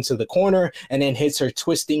Choo into the corner, and then hits her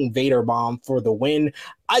twisting Vader bomb for the win.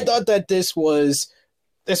 I thought that this was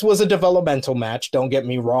a developmental match, don't get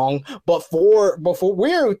me wrong, but for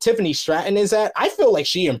where Tiffany Stratton is at, I feel like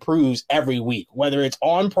she improves every week, whether it's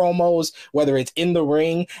on promos, whether it's in the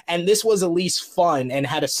ring, and this was at least fun and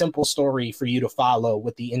had a simple story for you to follow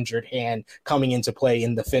with the injured hand coming into play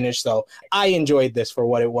in the finish. So I enjoyed this for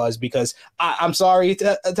what it was, because I'm sorry,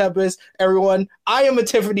 Tempest, everyone, I am a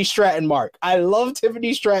Tiffany Stratton mark. I love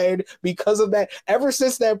Tiffany Stratton because of that. Ever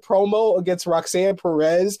since that promo against Roxanne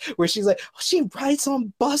Perez, where she's like, oh, she rides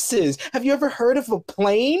on buses. Have you ever heard of a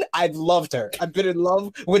plane? I've loved her. I've been in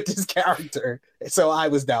love with this character. So I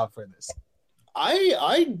was down for this.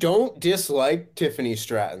 I don't dislike Tiffany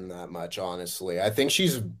Stratton that much, honestly. I think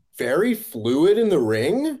she's very fluid in the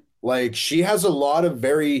ring. Like, she has a lot of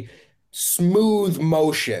very smooth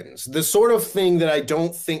motions. The sort of thing that I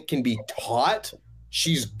don't think can be taught,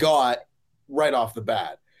 she's got right off the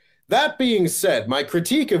bat. That being said, my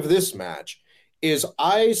critique of this match is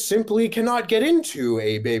I simply cannot get into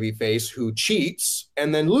a babyface who cheats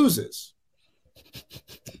and then loses.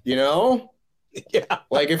 You know? Yeah.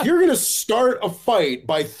 Like, if you're going to start a fight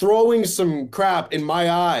by throwing some crap in my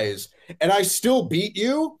eyes and I still beat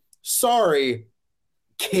you, sorry,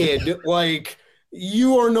 kid. Like,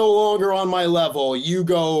 you are no longer on my level. You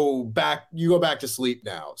go back to sleep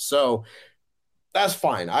now. So that's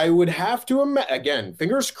fine. I would have to again,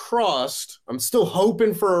 fingers crossed. I'm still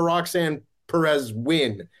hoping for a Roxanne Perez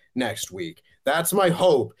win next week. That's my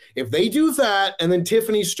hope. If they do that and then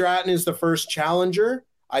Tiffany Stratton is the first challenger,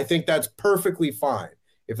 I think that's perfectly fine.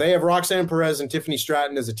 If they have Roxanne Perez and Tiffany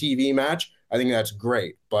Stratton as a TV match, I think that's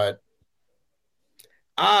great. But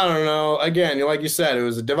I don't know. Again, like you said, it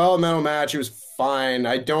was a developmental match. It was fine.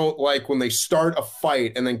 I don't like when they start a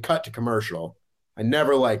fight and then cut to commercial. I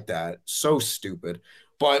never liked that. So stupid.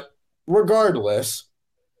 But regardless,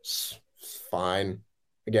 it's fine.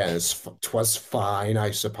 Again, it was fine,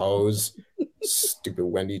 I suppose. Stupid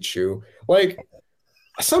Wendy Choo. Like,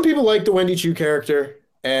 some people like the Wendy Choo character,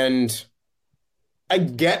 and I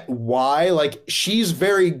get why. Like, she's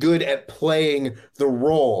very good at playing the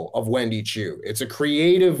role of Wendy Choo. It's a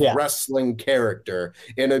creative wrestling character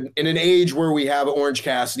in an age where we have Orange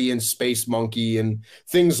Cassidy and Space Monkey and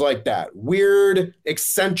things like that. Weird,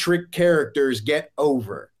 eccentric characters get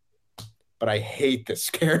over. But I hate this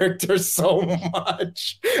character so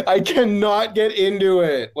much. I cannot get into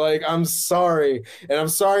it. Like, I'm sorry. And I'm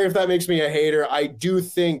sorry if that makes me a hater. I do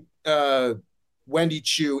think Wendy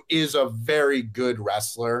Choo is a very good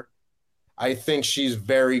wrestler. I think she's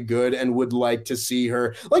very good and would like to see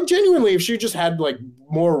her. Like, genuinely, if she just had, like,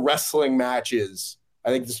 more wrestling matches, I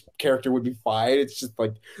think this character would be fine. It's just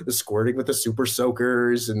like the squirting with the super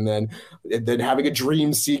soakers and then having a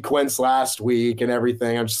dream sequence last week and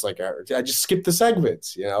everything. I'm just like, I just skip the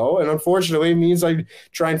segments, you know? And unfortunately, it means I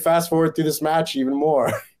try and fast forward through this match even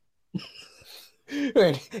more.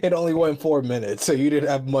 It only went 4 minutes, so you didn't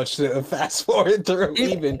have much to fast forward through.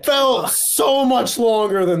 It felt so much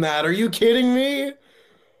longer than that. Are you kidding me?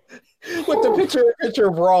 With the picture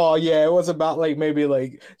brawl, yeah, it was about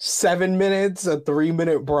maybe 7 minutes, a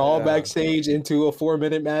 3-minute brawl backstage into a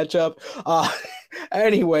 4-minute matchup.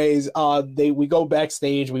 Anyways, we go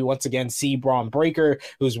backstage. We once again see Braun Breaker,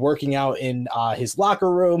 who's working out in his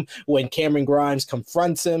locker room when Cameron Grimes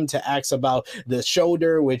confronts him to ask about the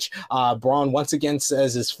shoulder, which Braun once again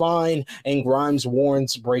says is fine, and Grimes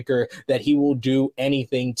warns Breaker that he will do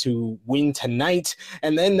anything to win tonight.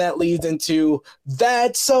 And then that leads into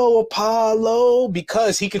That's So Apollo,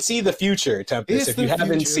 because he can see the future, Tempest. If you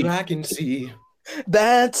haven't seen, I can see.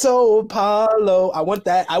 That's So Apollo. I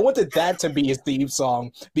wanted that to be his theme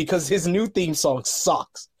song because his new theme song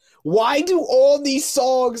sucks. Why do all these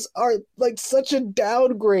songs are such a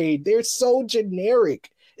downgrade? They're so generic.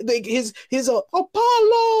 His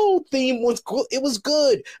Apollo theme was good. It was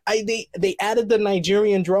good. They added the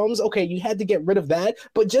Nigerian drums. Okay, you had to get rid of that,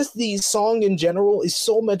 but just the song in general is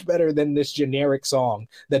so much better than this generic song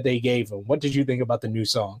that they gave him. What did you think about the new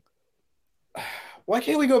song? Why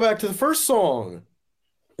can't we go back to the first song?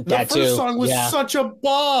 That the first song was such a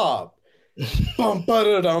bop. Bum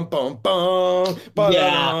ba-da-dum bum bum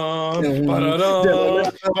ba-da-dum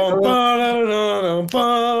ba-da-dum bum ba-da-dum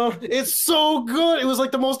bum. It's so good. It was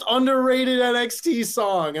the most underrated NXT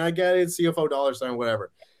song. And I get it, CFO $,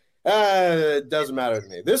 whatever. It doesn't matter to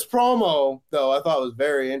me. This promo, though, I thought was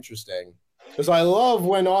very interesting because I love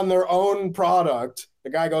when on their own product, the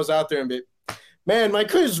guy goes out there and man, my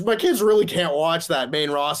kids really can't watch that main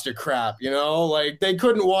roster crap, they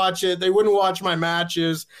couldn't watch it. They wouldn't watch my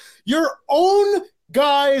matches. Your own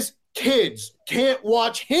guy's kids can't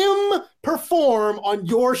watch him perform on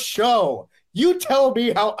your show. You tell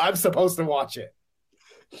me how I'm supposed to watch it.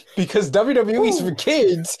 Because WWE's for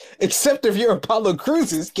kids, except if you're Apollo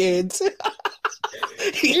Cruz's kids.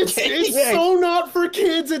 It's so not for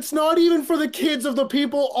kids. It's not even for the kids of the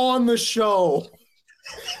people on the show.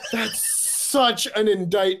 That's such an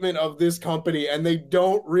indictment of this company, and they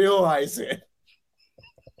don't realize it.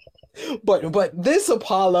 But this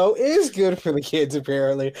Apollo is good for the kids,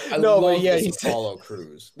 apparently. He's Apollo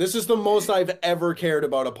Crews. This is the most I've ever cared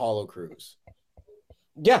about Apollo Crews.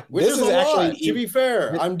 Yeah, which is actually, to be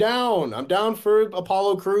fair, I'm down. I'm down for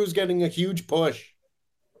Apollo Crews getting a huge push.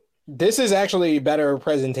 This is actually better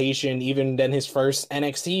presentation even than his first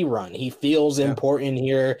NXT run. He feels important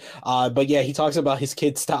here. But yeah, he talks about his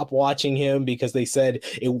kids stopped watching him because they said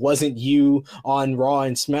it wasn't you on Raw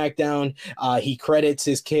and SmackDown. He credits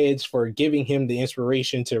his kids for giving him the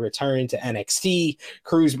inspiration to return to NXT.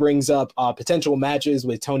 Cruz brings up potential matches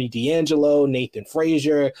with Tony D'Angelo, Nathan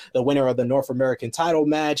Frazier, the winner of the North American title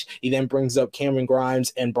match. He then brings up Cameron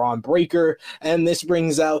Grimes and Braun Breaker. And this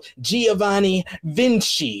brings out Giovanni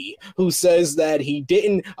Vinci, who says that he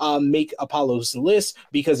didn't make Apollo's list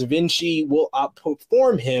because Vinci will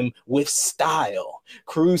outperform him with style.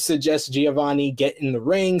 Cruz suggests Giovanni get in the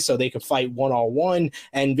ring so they can fight one-on-one,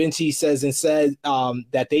 and Vinci says instead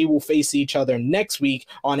that they will face each other next week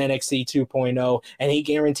on NXT 2.0, and he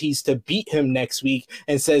guarantees to beat him next week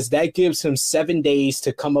and says that gives him 7 days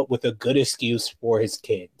to come up with a good excuse for his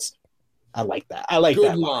kids. I like that. I like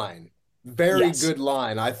that line. Very good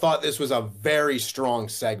line. I thought this was a very strong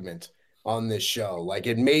segment on this show.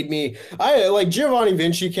 It made me. Giovanni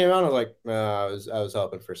Vinci came out. I was like, I was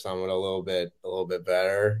hoping for someone a little bit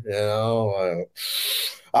better.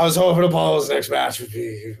 I was hoping Apollo's next match would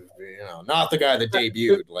be, not the guy that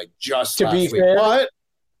debuted just to last be week. fair. But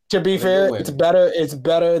to be fair, it's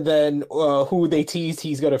better than who they teased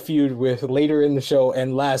he's going to feud with later in the show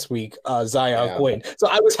and last week, Zion Quinn. So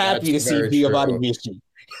I was happy to see Giovanni Vinci.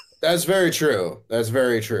 That's very true. So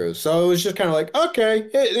it was just kind of okay,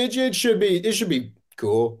 it should be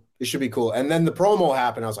cool. It should be cool. And then the promo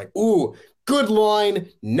happened. I was like, ooh, good line.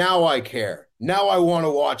 Now I care. Now I want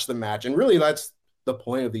to watch the match. And really, that's the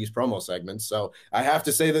point of these promo segments. So I have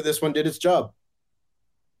to say that this one did its job.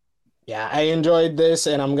 Yeah, I enjoyed this,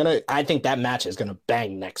 and I think that match is gonna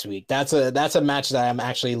bang next week. That's a match that I'm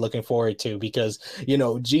actually looking forward to because,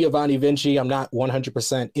 Giovanni Vinci, I'm not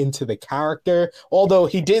 100% into the character, although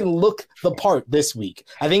he didn't look the part this week.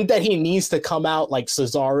 I think that he needs to come out like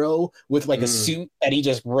Cesaro with a suit that he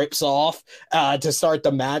just rips off to start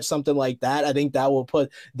the match, something like that. I think that will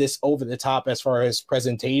put this over the top as far as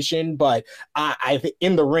presentation, but I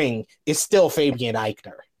in the ring, it's still Fabian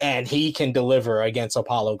Eichner. and he can deliver against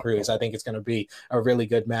Apollo Crews. I think it's going to be a really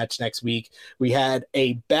good match next week. We had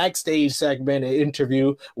a backstage segment, an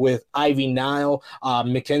interview with Ivy Nile.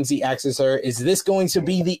 Mackenzie asks her, is this going to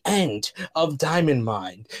be the end of Diamond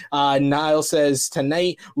Mine? Nile says,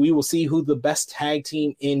 tonight we will see who the best tag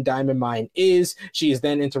team in Diamond Mine is. She is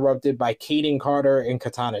then interrupted by Kaden Carter and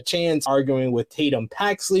Katana Chance arguing with Tatum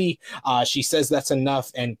Paxley. She says that's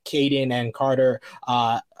enough, and Kaden and Carter,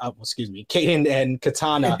 Kaden and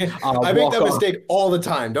Katana. I make that mistake all the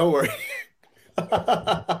time. Don't worry.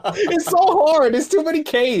 It's so hard. There's too many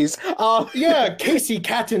K's. Yeah, Casey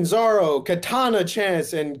Catanzaro, Katana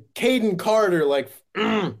Chance, and Caden Carter.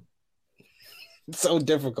 So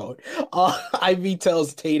difficult. Ivy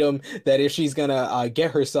tells Tatum that if she's gonna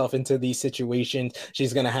get herself into these situations,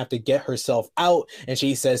 she's gonna have to get herself out, and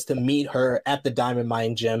she says to meet her at the Diamond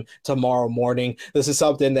Mine gym tomorrow morning. This is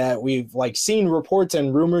something that we've seen reports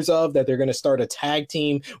and rumors of, that they're gonna start a tag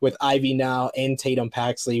team with Ivy now and Tatum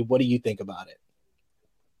Paxley. What do you think about it?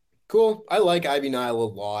 Cool. I like Ivy Nile a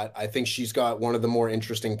lot. I think she's got one of the more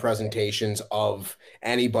interesting presentations of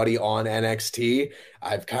anybody on NXT.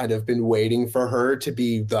 I've kind of been waiting for her to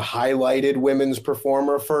be the highlighted women's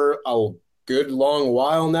performer for a good long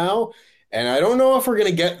while now, and I don't know if we're going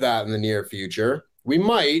to get that in the near future. We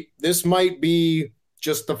might. This might be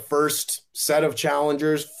just the first set of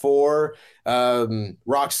challengers for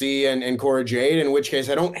Roxy and Cora Jade, in which case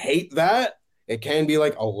I don't hate that. It can be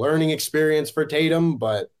a learning experience for Tatum,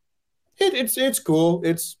 but it's cool.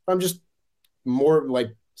 I'm just more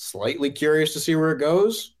slightly curious to see where it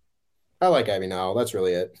goes. I like Ivy Nile. That's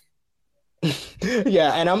really it.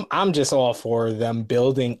 Yeah, and I'm just all for them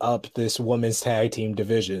building up this women's tag team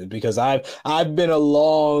division, because I've been a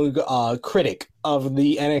long critic of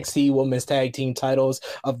the NXT women's tag team titles,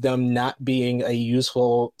 of them not being a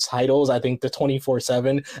useful titles. I think the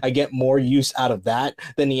 24/7, I get more use out of that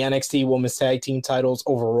than the NXT women's tag team titles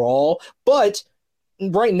overall. But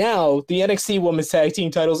right now, the NXT Women's Tag Team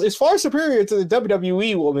titles is far superior to the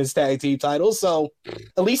WWE Women's Tag Team titles, so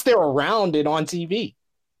at least they're around and on TV.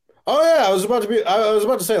 Oh yeah, I was about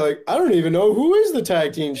to say, I don't even know who is the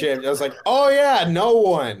tag team champion. I was like, oh yeah, no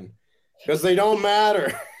one, because they don't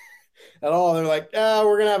matter at all. They're like, yeah,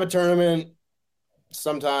 we're gonna have a tournament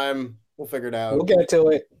sometime. We'll figure it out. We'll get to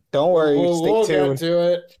it. Don't worry. We'll get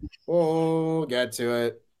to it. We'll get to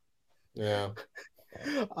it. Yeah.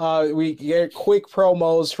 We get quick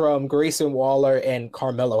promos from Grayson Waller and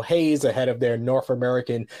Carmelo Hayes ahead of their North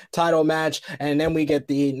American title match, and then we get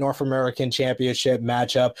the North American Championship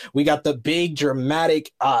matchup. We got the big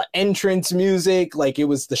dramatic entrance music, like it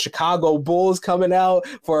was the Chicago Bulls coming out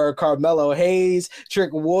for Carmelo Hayes. Trick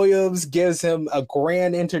Williams gives him a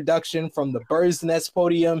grand introduction from the Bird's Nest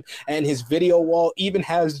podium, and his video wall even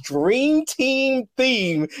has Dream Team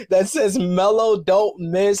theme that says Melo don't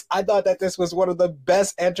miss. I thought that this was one of the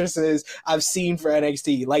best entrances I've seen for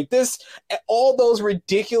NXT. Like this, all those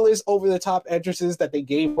ridiculous over-the-top entrances that they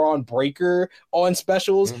gave Braun Breaker on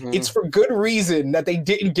specials, it's for good reason that they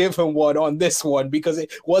didn't give him one on this one, because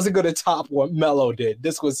it wasn't going to top what Melo did.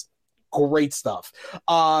 This was great stuff.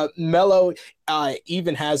 Melo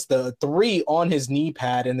even has the 3 on his knee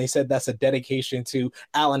pad, and they said that's a dedication to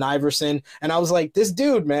Allen Iverson. And I was like, this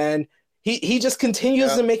dude, man, He just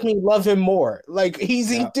continues to make me love him more. Like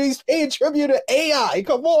he's paying tribute to AI.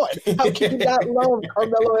 Come on, how can you not love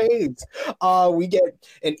Carmelo Hayes? We get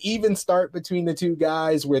an even start between the two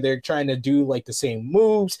guys where they're trying to do the same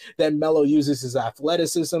moves. Then Melo uses his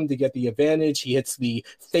athleticism to get the advantage. He hits the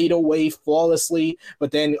fadeaway flawlessly,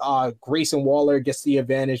 but then Grayson Waller gets the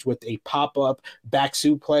advantage with a pop-up back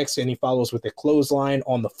suplex, and he follows with a clothesline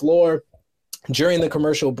on the floor. During the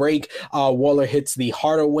commercial break, Waller hits the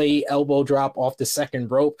Hardaway elbow drop off the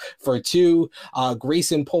second rope for 2.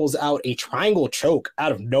 Grayson pulls out a triangle choke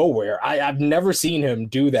out of nowhere. I've never seen him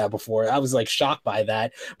do that before. I was shocked by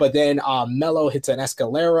that. But then Melo hits an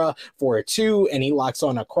Escalera for a 2, and he locks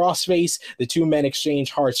on a crossface. The two men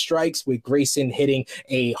exchange hard strikes, with Grayson hitting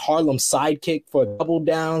a Harlem sidekick for a double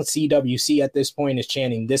down. CWC at this point is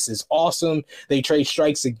chanting, "This is awesome." They trade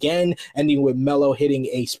strikes again, ending with Melo hitting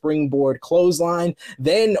a springboard clothesline.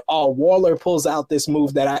 Then Waller pulls out this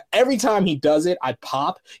move that every time he does it, I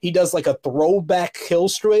pop. He does a throwback kill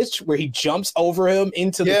switch where he jumps over him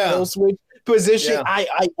into the kill switch position. Yeah.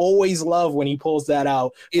 I always love when he pulls that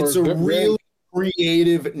out. It's a really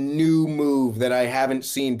creative new move that I haven't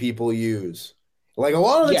seen people use. A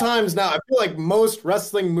lot of the times now, I feel like most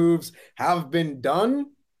wrestling moves have been done,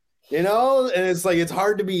 and it's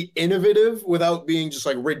hard to be innovative without being just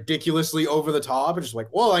ridiculously over the top. It's just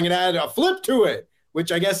well, I'm going to add a flip to it,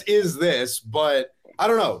 which I guess is this, but I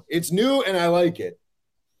don't know. It's new and I like it.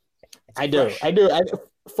 I do.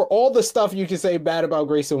 for all the stuff you can say bad about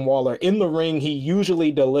Grayson Waller, in the ring, he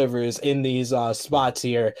usually delivers in these spots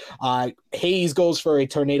here. Hayes goes for a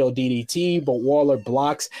tornado DDT, but Waller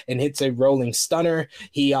blocks and hits a rolling stunner.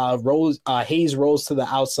 Hayes rolls to the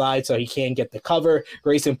outside so he can't get the cover.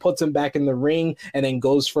 Grayson puts him back in the ring and then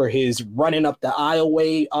goes for his running up the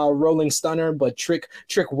aisleway rolling stunner, but Trick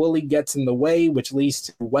Willie gets in the way, which leads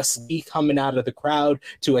to Wesley coming out of the crowd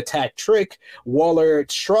to attack Trick. Waller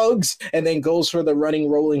shrugs and then goes for the running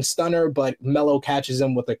rolling stunner, but Mello catches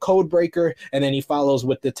him with a code breaker, and then he follows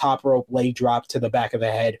with the top rope leg drop to the back of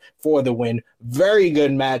the head for the win. Very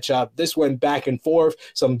good matchup. This went back and forth,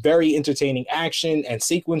 some very entertaining action and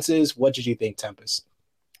sequences. What did you think, Tempest?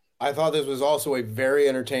 I thought this was also a very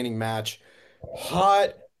entertaining match.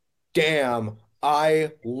 Hot damn,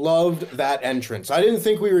 I loved that entrance. I didn't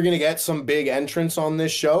think we were going to get some big entrance on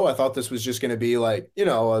this show. I thought this was just going to be like,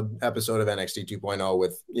 an episode of NXT 2.0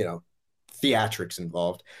 with, theatrics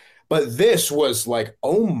involved. But this was like,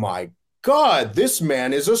 oh my God, this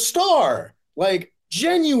man is a star. Like,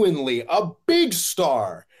 genuinely a big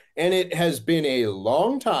star. And it has been a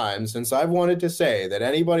long time since I've wanted to say that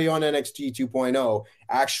anybody on NXT 2.0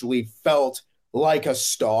 actually felt like a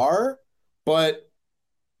star. But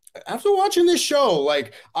after watching this show,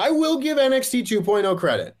 like, I will give NXT 2.0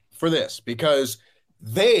 credit for this because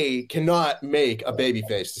they cannot make a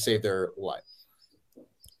babyface to save their life.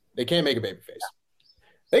 They can't make a babyface.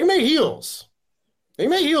 They can make heels. They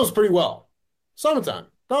can make heels pretty well. Some of the time.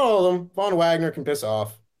 Not all of them. Von Wagner can piss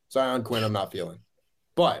off. Zion Quinn, I'm not feeling.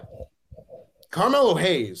 But Carmelo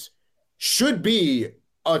Hayes should be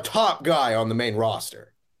a top guy on the main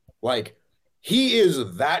roster. Like, he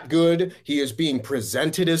is that good. He is being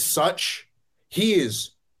presented as such. He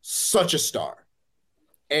is such a star.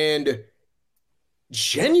 And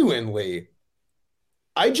genuinely,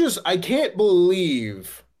 I can't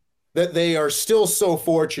believe that they are still so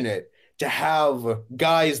fortunate to have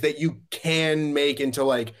guys that you can make into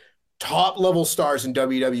like top level stars in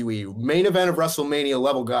WWE, main event of WrestleMania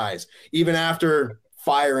level guys, even after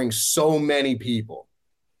firing so many people.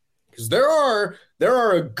 Because there are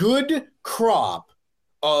a good crop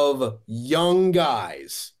of young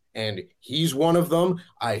guys, and he's one of them.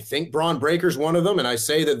 I think Braun Breaker's one of them, and I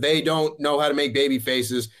say that they don't know how to make baby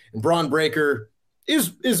faces, and Braun Breaker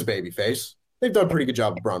is a baby face. They've done a pretty good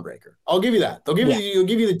job with Braun Breaker. I'll give you that. They'll give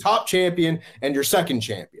you the top champion and your second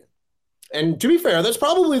champion. And to be fair, that's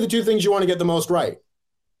probably the two things you want to get the most right.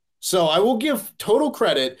 So I will give total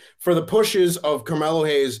credit for the pushes of Carmelo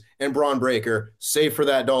Hayes and Braun Breaker, save for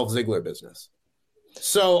that Dolph Ziggler business.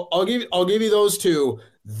 So I'll give you those two.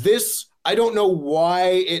 This, I don't know why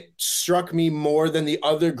it struck me more than the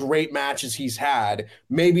other great matches he's had.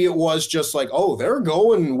 Maybe it was just like, oh, they're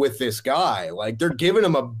going with this guy. Like, they're giving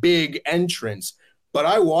him a big entrance. But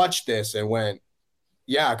I watched this and went,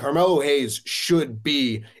 yeah, Carmelo Hayes should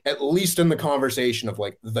be at least in the conversation of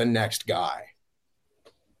like the next guy.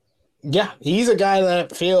 Yeah, he's a guy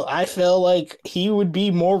that I feel like he would be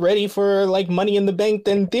more ready for like Money in the Bank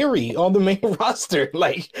than Theory on the main roster.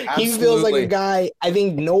 Like, absolutely. He feels like a guy, I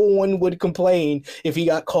think no one would complain if he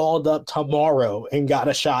got called up tomorrow and got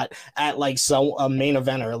a shot at like a main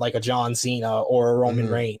eventer like a John Cena or a Roman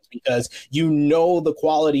Reigns, because the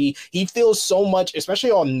quality. He feels so much, especially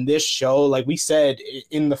on this show. Like we said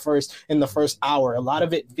in the first hour, a lot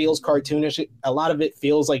of it feels cartoonish. A lot of it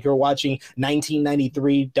feels like you're watching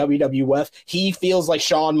 1993 WWF. He feels like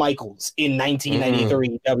Shawn Michaels in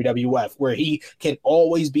 1993 WWF, where he can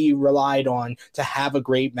always be relied on to have a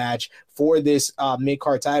great match for this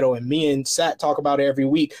mid-card title. And me and Sat talk about it every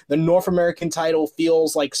week. The North American title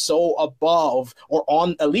feels like so above, or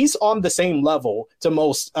on at least on the same level to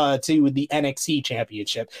the NXT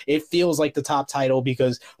championship. It feels like the top title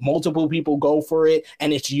because multiple people go for it,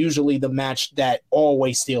 and it's usually the match that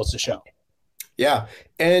always steals the show. Yeah,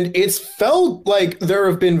 and it's felt like there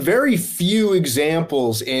have been very few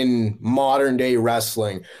examples in modern day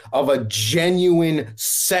wrestling of a genuine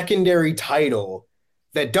secondary title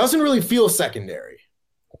that doesn't really feel secondary.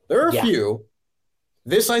 There are a few.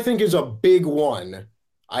 This, I think, is a big one.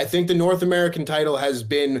 I think the North American title has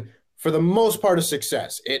been, for the most part, a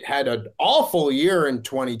success. It had an awful year in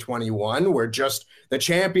 2021 where just the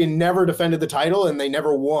champion never defended the title and they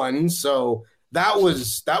never won, so that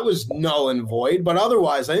was null and void. But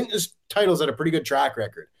otherwise, I think this title's had a pretty good track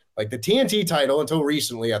record. Like the TNT title, until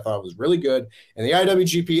recently, I thought was really good, and the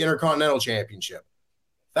IWGP Intercontinental Championship.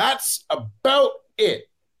 That's about it.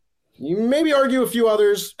 You maybe argue a few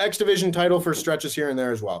others, X Division title for stretches here and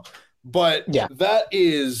there as well. But that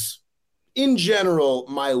is, in general,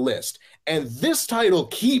 my list. And this title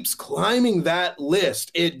keeps climbing that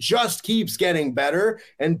list. It just keeps getting better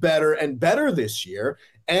and better and better this year.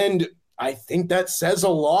 And I think that says a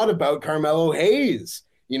lot about Carmelo Hayes.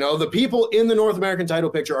 You know, the people in the North American title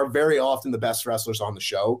picture are very often the best wrestlers on the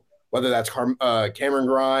show, whether that's Cameron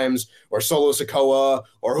Grimes or Solo Sikoa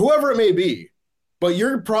or whoever it may be. But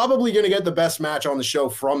you're probably going to get the best match on the show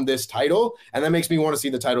from this title, and that makes me want to see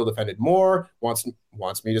the title defended more, wants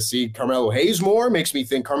me to see Carmelo Hayes more, makes me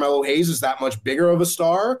think Carmelo Hayes is that much bigger of a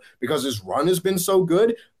star because his run has been so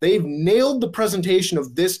good. They've nailed the presentation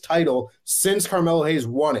of this title since Carmelo Hayes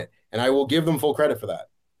won it, and I will give them full credit for that.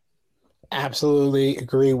 Absolutely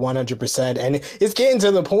agree 100%. And it's getting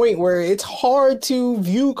to the point where it's hard to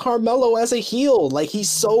view Carmelo as a heel. Like, he's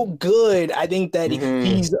so good. I think that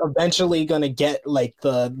he's eventually going to get like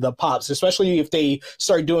the pops, especially if they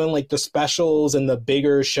start doing like the specials and the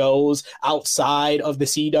bigger shows outside of the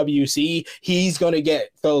CWC. He's going to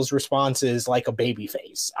get those responses like a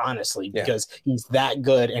babyface, honestly, because he's that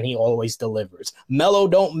good and he always delivers. Mello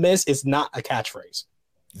don't miss is not a catchphrase.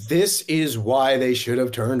 This is why they should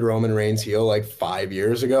have turned Roman Reigns heel like 5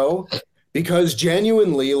 years ago, because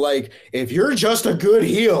genuinely, like, if you're just a good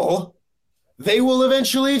heel, they will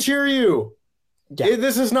eventually cheer you. Yeah.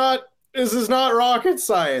 This is not rocket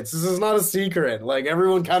science. This is not a secret. Like,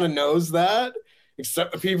 everyone kind of knows that,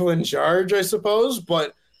 except the people in charge, I suppose.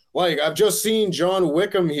 But like, I've just seen John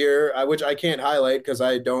Wickham here, which I can't highlight because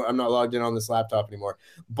I'm not logged in on this laptop anymore,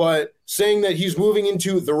 but saying that he's moving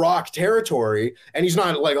into The Rock territory, and he's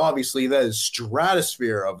not like obviously the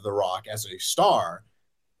stratosphere of The Rock as a star,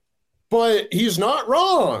 but he's not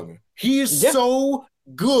wrong. He is so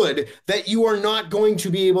good that you are not going to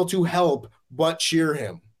be able to help but cheer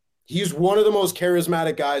him. He's one of the most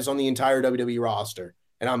charismatic guys on the entire WWE roster,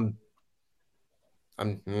 and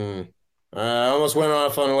I almost went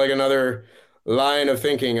off on like another line of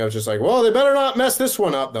thinking of just like, well, they better not mess this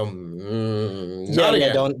one up though. Not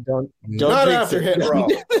again. Don't not after Hit Row.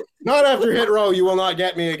 Not after Hit Row. You will not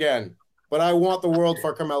get me again. But I want the world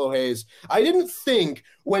for Carmelo Hayes. I didn't think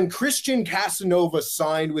when Christian Casanova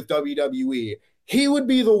signed with WWE, he would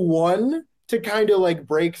be the one to kind of like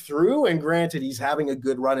break through. And granted, he's having a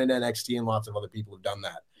good run in NXT, and lots of other people have done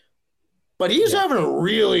that. But he's having a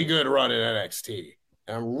really good run in NXT.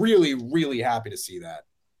 And I'm really, really happy to see that.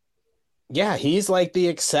 Yeah, he's like the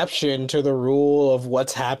exception to the rule of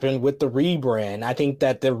what's happened with the rebrand. I think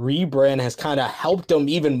that the rebrand has kind of helped him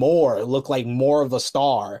even more look like more of a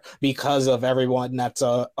star because of everyone that's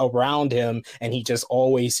around him, and he just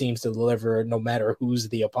always seems to deliver no matter who's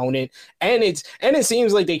the opponent. And it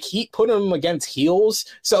seems like they keep putting him against heels,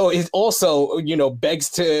 so it also, you know, begs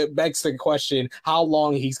the question how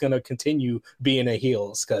long he's gonna continue being a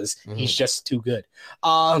heels, because he's just too good.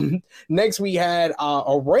 Next we had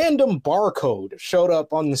a random barcode showed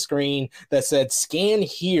up on the screen that said scan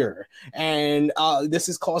here, and this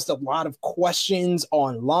has caused a lot of questions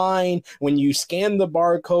online. When you scan the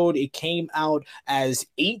barcode, it came out as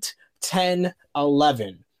 8, 10,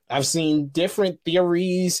 11. I've seen different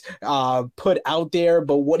theories put out there,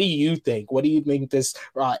 but what do you think? What do you think this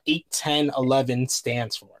 8, 10, 11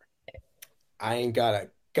 stands for? I ain't got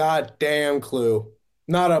a goddamn clue.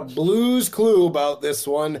 Not a blues clue about this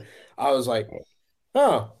one. I was like,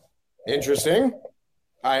 oh, interesting.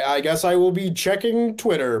 I guess I will be checking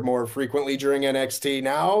Twitter more frequently during NXT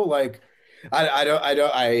now. Like, I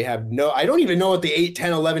don't even know what the 8,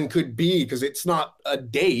 10, 11 could be, because it's not a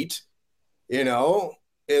date, you know,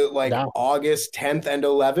 August 10th and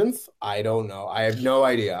 11th. I don't know. I have no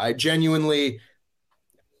idea. I genuinely,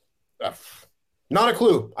 not a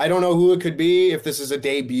clue. I don't know who it could be. If this is a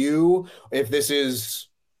debut, if this is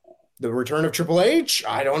the return of Triple H,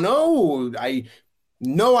 I don't know.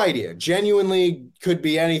 No idea. Genuinely could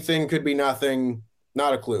be anything, could be nothing.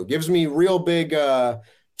 Not a clue. Gives me real big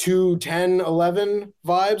 2-10-11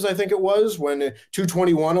 vibes, I think it was, when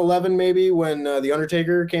 2-21-11 maybe, when The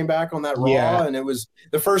Undertaker came back on that Raw, and it was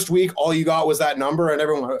the first week, all you got was that number, and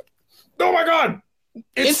everyone went, oh my God,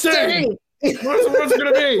 it's Sting! What's it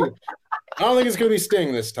going to be? I don't think it's going to be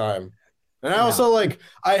Sting this time. And I also,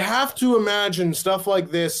 I have to imagine stuff like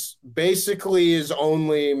this basically is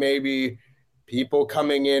only maybe people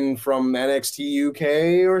coming in from NXT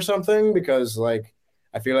UK or something, because,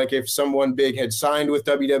 I feel like if someone big had signed with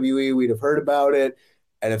WWE, we'd have heard about it.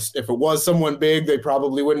 And if it was someone big, they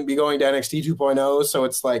probably wouldn't be going to NXT 2.0. So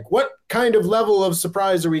it's like, what kind of level of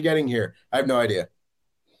surprise are we getting here? I have no idea.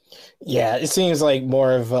 Yeah, it seems like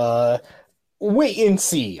more of wait and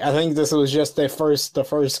see. I think this was just the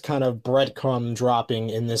first kind of breadcrumb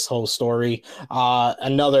dropping in this whole story.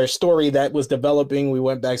 Another story that was developing, we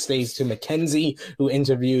went backstage to Mackenzie, who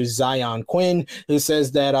interviews Zion Quinn, who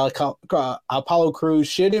says that Apollo Crews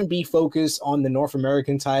shouldn't be focused on the North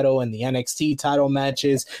American title and the NXT title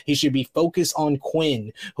matches. He should be focused on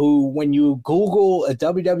Quinn, who, when you Google a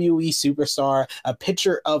WWE superstar, a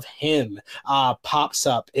picture of him pops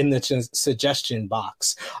up in the suggestion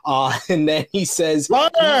box. And then he says,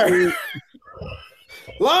 Liar!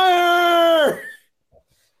 Liar!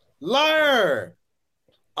 Liar!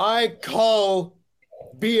 I call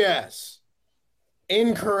BS.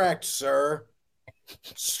 Incorrect, sir.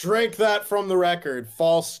 Strike that from the record.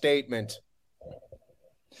 False statement.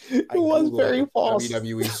 It was very false.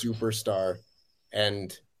 WWE superstar.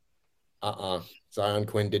 And Zion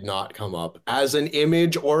Quinn did not come up as an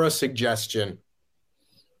image or a suggestion.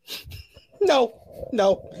 No.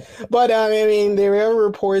 But I mean, there are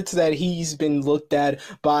reports that he's been looked at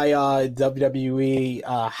by WWE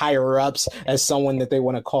higher ups as someone that they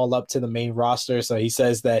want to call up to the main roster. So he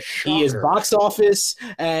says that he is box office,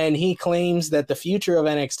 and he claims that the future of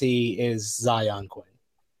NXT is Zion Quinn.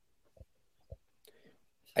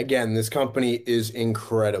 Again, this company is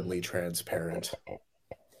incredibly transparent.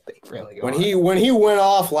 They really when he went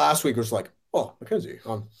off last week, it was like, oh, Mackenzie,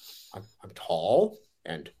 I'm tall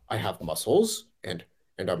and I have muscles and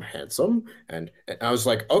I'm handsome. And I was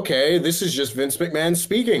like, okay, this is just Vince McMahon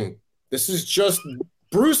speaking. This is just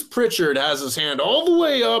Bruce Pritchard has his hand all the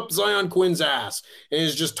way up Zion Quinn's ass and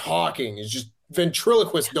is just talking. He's just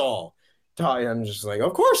ventriloquist doll. I'm just like,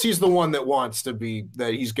 of course he's the one that wants to be,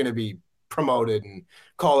 that he's going to be promoted and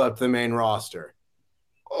call up the main roster.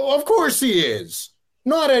 Oh, of course he is.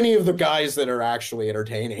 Not any of the guys that are actually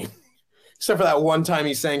entertaining. Except for that one time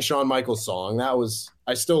he sang Shawn Michaels' song.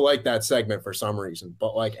 I still like that segment for some reason.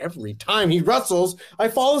 But like every time he wrestles, I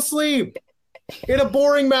fall asleep in a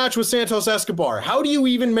boring match with Santos Escobar. How do you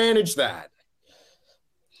even manage that?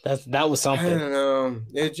 That was something. I don't know.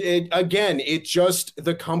 It just,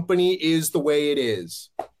 the company is the way it is.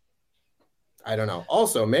 I don't know.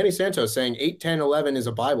 Also, Manny Santos saying 8, 10, 11 is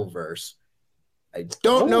a Bible verse. I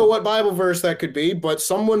don't know what Bible verse that could be, but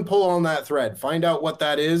someone pull on that thread. Find out what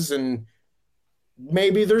that is, and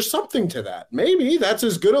maybe there's something to that. Maybe that's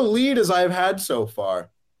as good a lead as I've had so far.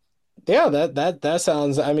 Yeah, that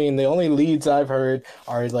sounds, I mean, the only leads I've heard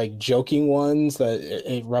are like joking ones that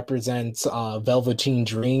it represents Velveteen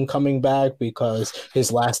Dream coming back because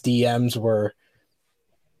his last DMs were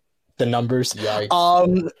the numbers.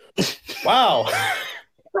 Yikes. Wow.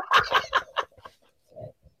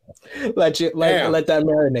 let that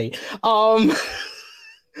marinate.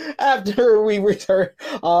 After we return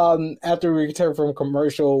from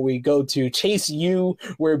commercial, we go to Chase U,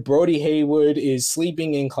 where Brody Haywood is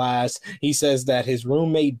sleeping in class. He says that his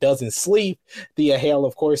roommate doesn't sleep. Thea Hale,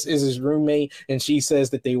 of course, is his roommate, and she says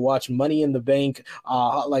that they watch Money in the Bank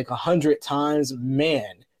like 100 times.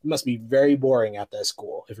 Man, it must be very boring at that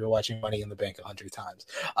school if you're watching Money in the Bank 100 times.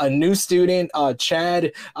 A new student,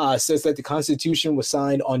 Chad, says that the Constitution was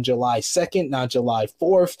signed on July 2nd, not July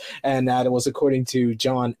 4th, and that it was according to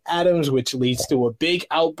John Adams, which leads to a big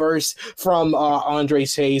outburst from Andre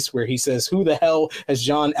Chase, where he says, who the hell has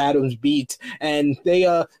John Adams beat? And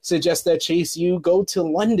they suggest that Chase, you go to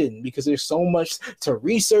London because there's so much to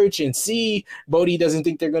research and see. Bodhi doesn't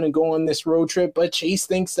think they're going to go on this road trip, but Chase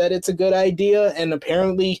thinks that it's a good idea, and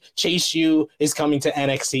apparently Chase U is coming to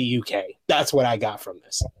NXT UK. That's what I got from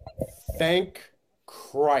this. Thank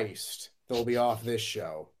Christ they'll be off this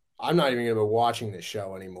show. I'm not even going to be watching this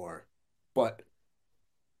show anymore. But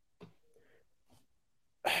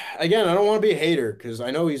again, I don't want to be a hater because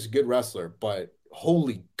I know he's a good wrestler, but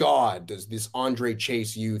holy God, does this Andre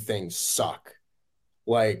Chase U thing suck.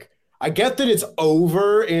 Like, I get that it's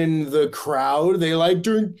over in the crowd. They like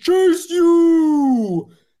doing Chase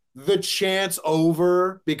U. The chant's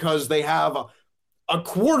over because they have a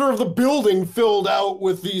quarter of the building filled out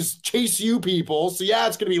with these Chase U people. So yeah,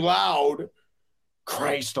 it's going to be loud.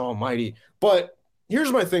 Christ almighty. But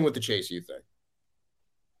here's my thing with the Chase U thing.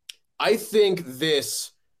 I think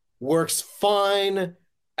this works fine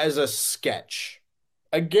as a sketch.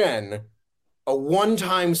 Again, a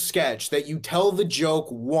one-time sketch that you tell the joke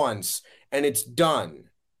once and it's done.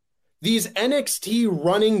 These NXT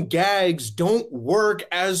running gags don't work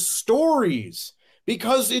as stories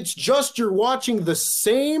because it's just you're watching the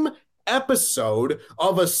same episode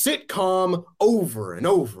of a sitcom over and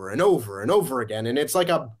over and over and over again. And it's like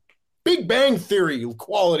a Big Bang Theory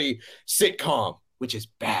quality sitcom, which is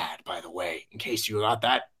bad, by the way, in case you got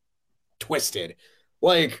that twisted.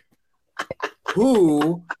 Like,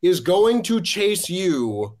 who is going to Chase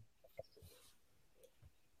U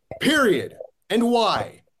Period. And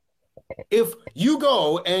why? If you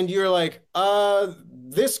go and you're like,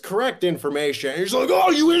 this correct information, and you're just like,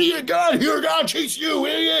 oh, you idiot, God, here, God, chase you,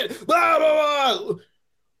 idiot, blah, blah, blah.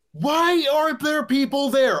 Why aren't there people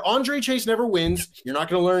there? Andre Chase never wins. You're not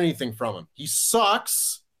going to learn anything from him. He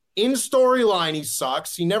sucks. In storyline, he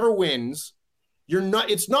sucks. He never wins.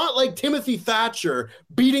 It's not like Timothy Thatcher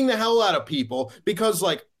beating the hell out of people because,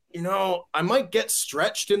 like, I might get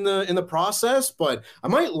stretched in the process, but I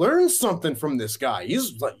might learn something from this guy.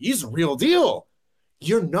 He's a real deal.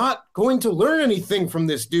 You're not going to learn anything from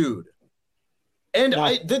this dude. And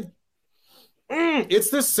it's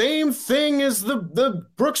the same thing as the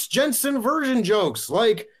Brooks Jensen version jokes.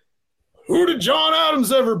 Like, who did John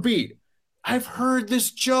Adams ever beat? I've heard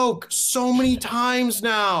this joke so many times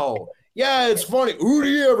now. Yeah, it's funny. Who do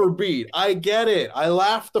you ever beat? I get it. I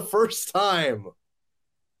laughed the first time.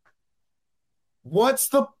 What's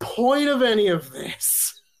the point of any of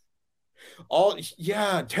this?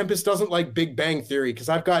 Tempest doesn't like Big Bang Theory because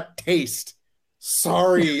I've got taste.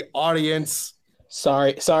 Sorry, audience.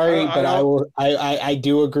 Sorry, but I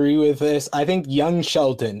do agree with this. I think Young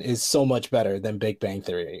Sheldon is so much better than Big Bang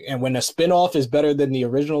Theory. And when a spinoff is better than the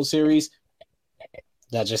original series,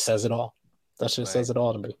 that just says it all. That just says it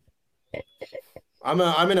all to me. I'm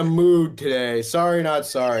in a mood today. Sorry, not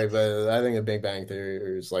sorry, but I think The Big Bang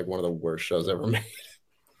Theory is like one of the worst shows ever made.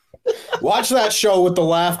 Watch that show with the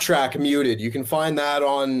laugh track muted. You can find that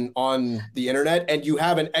on the internet, and you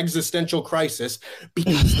have an existential crisis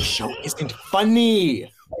because the show isn't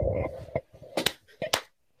funny.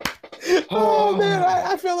 Oh man,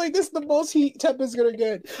 I feel like this is the most heat Tempest gonna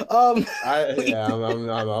get. I'm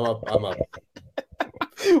up.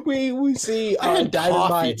 We see I had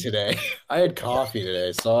coffee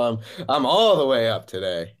today. So I'm all the way up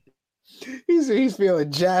today. He's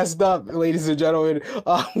feeling jazzed up, ladies and gentlemen.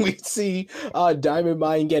 We see Diamond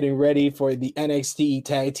Mine getting ready for the NXT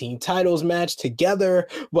Tag Team Titles match together,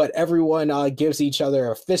 but everyone gives each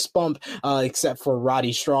other a fist bump, except for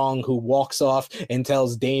Roddy Strong, who walks off and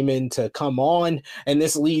tells Damon to come on. And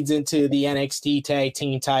this leads into the NXT Tag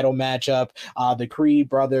Team Title matchup, the Creed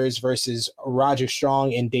brothers versus Roger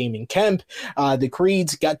Strong and Damon Kemp. The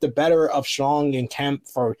Creeds got the better of Strong and Kemp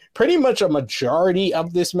for pretty much a majority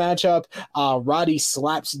of this matchup. Roddy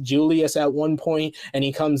slaps Julius at one point, and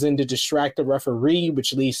he comes in to distract the referee,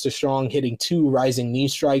 which leads to Strong hitting 2 rising knee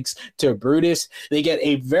strikes to Brutus. They get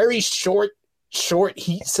a very short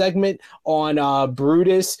heat segment on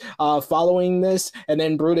Brutus following this, and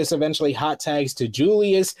then Brutus eventually hot tags to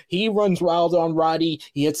Julius. He runs wild on Roddy.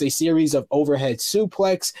 He hits a series of overhead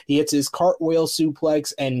suplex. He hits his cartwheel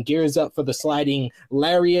suplex and gears up for the sliding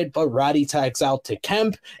lariat, but Roddy tags out to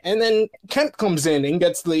Kemp, and then Kemp comes in and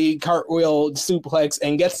gets the cartwheel suplex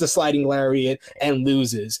and gets the sliding lariat and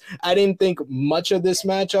loses. I didn't think much of this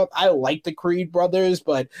matchup. I like the Creed brothers,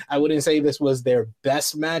 but I wouldn't say this was their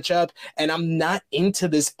best matchup, and I'm not into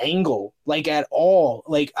this angle like at all.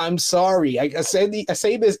 Like, I'm sorry, I say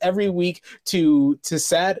this every week to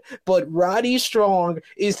Sat, but Roddy Strong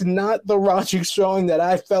is not the Roddy Strong that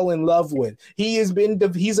I fell in love with. He's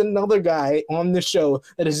another guy on the show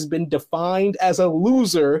that has been defined as a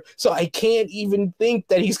loser, so I can't even think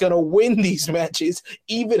that he's gonna win these matches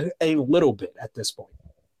even a little bit at this point.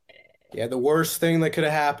 Yeah, the worst thing that could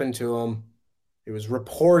have happened to him, it was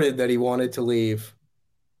reported that he wanted to leave.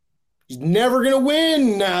 He's never going to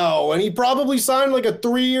win now, and he probably signed like a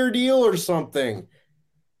 3-year deal or something.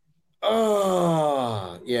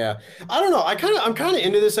 Yeah. I don't know. I'm kind of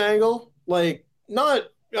into this angle. Like,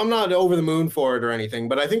 I'm not over the moon for it or anything,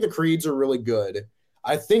 but I think the Creeds are really good.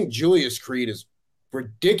 I think Julius Creed is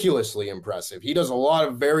ridiculously impressive. He does a lot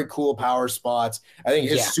of very cool power spots. I think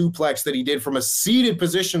his suplex that he did from a seated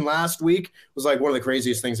position last week was like one of the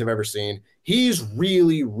craziest things I've ever seen. He's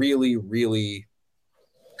really, really, really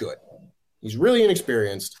good. He's really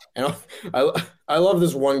inexperienced. And I love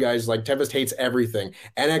this one guy. He's like, Tempest hates everything.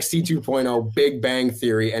 NXT 2.0, Big Bang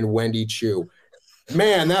Theory, and Wendy Chu.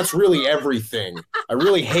 Man, that's really everything. I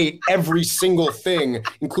really hate every single thing,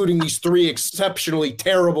 including these 3 exceptionally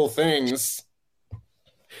terrible things.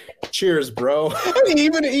 Cheers, bro. He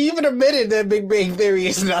even admitted that Big Bang Theory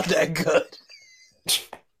is not that good.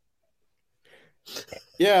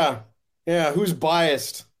 Yeah, who's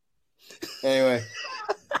biased? Anyway.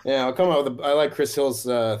 Yeah, I'll come out with I like Chris Hill's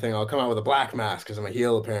thing. I'll come out with a black mask because I'm a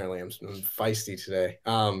heel. Apparently, I'm feisty today.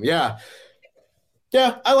 I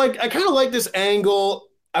kind of like this angle.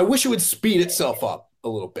 I wish it would speed itself up a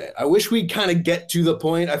little bit. I wish we'd kind of get to the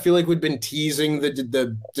point. I feel like we've been teasing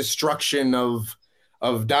the destruction of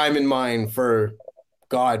Diamond Mine for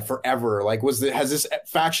God forever. Like, has this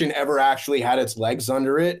faction ever actually had its legs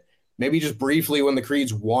under it? maybe just briefly when the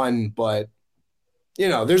Creeds won, but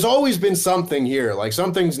there's always been something here. Like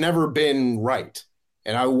something's never been right.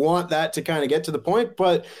 And I want that to kind of get to the point,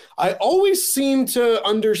 but I always seem to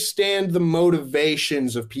understand the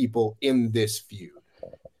motivations of people in this feud.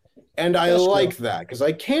 And I like that because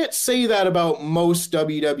I can't say that about most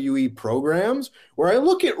WWE programs where I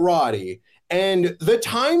look at Roddy and the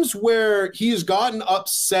times where he's gotten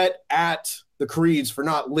upset at the Creeds for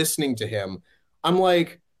not listening to him. I'm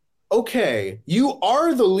like, okay, you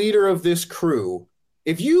are the leader of this crew.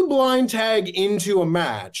 If you blind tag into a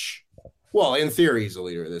match, well, in theory, he's the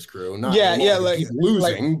leader of this crew. Not like he's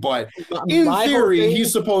losing, but in theory,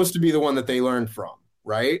 he's supposed to be the one that they learned from,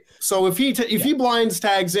 right? So if he blinds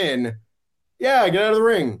tags in, get out of the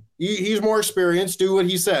ring. He's more experienced. Do what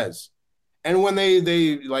he says. And when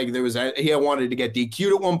he wanted to get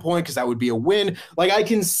DQ'd at one point because that would be a win. Like I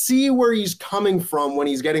can see where he's coming from when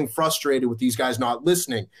he's getting frustrated with these guys not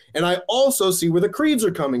listening, and I also see where the Creeds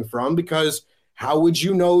are coming from because how would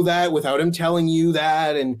you know that without him telling you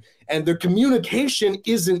that? And the communication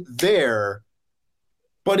isn't there,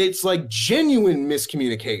 but it's like genuine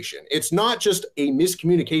miscommunication. It's not just a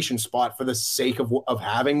miscommunication spot for the sake of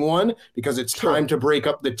having one because it's time to break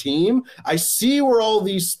up the team. I see where all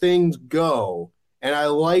these things go, and I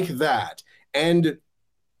like that. And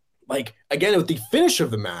like, again, with the finish of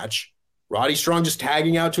the match, Roddy Strong just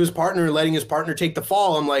tagging out to his partner and letting his partner take the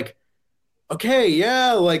fall. I'm like, okay,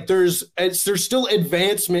 yeah, like there's still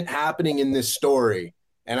advancement happening in this story,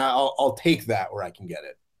 and I'll take that where I can get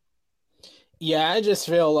it. Yeah, I just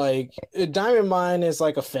feel like Diamond Mine is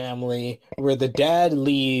like a family where the dad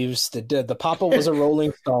leaves, the papa was a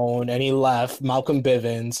Rolling Stone and he left, Malcolm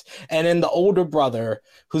Bivens, and then the older brother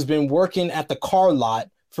who's been working at the car lot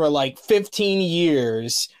for like 15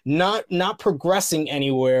 years, not progressing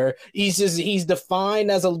anywhere. He's defined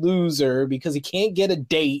as a loser because he can't get a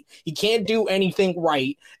date. He can't do anything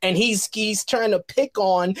right. And he's trying to pick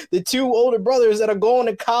on the two older brothers that are going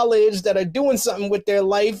to college, that are doing something with their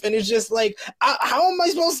life. And it's just like, how am I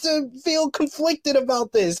supposed to feel conflicted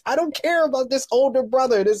about this? I don't care about this older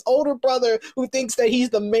brother who thinks that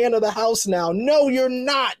he's the man of the house now. No, you're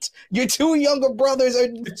not. Your two younger brothers are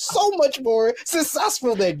so much more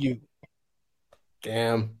successful than you.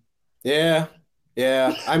 Damn. Yeah.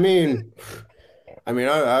 I mean,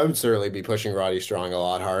 I would certainly be pushing Roddy Strong a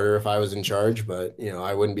lot harder if I was in charge, but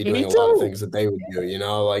I wouldn't be doing a lot of things that they would do.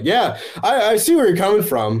 I see where you're coming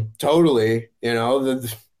from. Totally.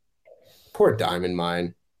 The poor Diamond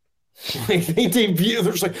Mine. Like they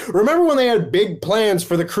debuted. Like, remember when they had big plans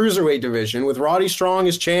for the cruiserweight division with Roddy Strong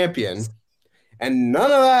as champion, and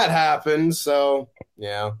none of that happened. So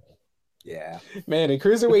yeah. Man, the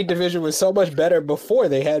cruiserweight division was so much better before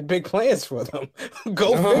they had big plans for them.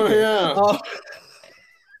 Go figure. Yeah.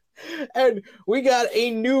 And we got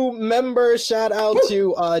a new member. Shout out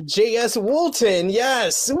to J.S. Woolton.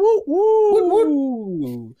 Yes. Woo, woo.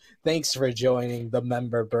 Woo. Thanks for joining the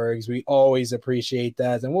member Bergs. We always appreciate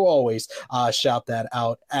that, and we'll always shout that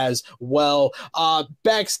out as well.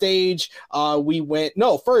 Backstage,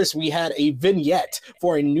 first we had a vignette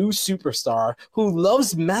for a new superstar who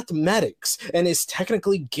loves mathematics and is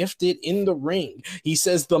technically gifted in the ring. He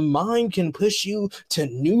says the mind can push you to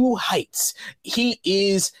new heights. He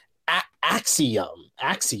is Axiom.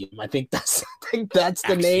 I think that's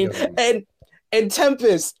the name. And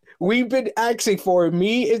Tempest, we've been asking for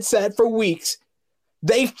me and Seth for weeks.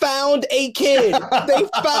 They found a kid. They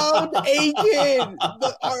found a kid.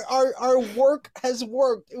 Our work has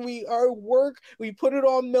worked. We put it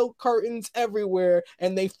on milk cartons everywhere,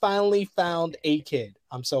 and they finally found a kid.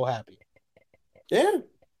 I'm so happy. Yeah,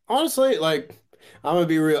 honestly, like I'm gonna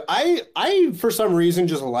be real. I for some reason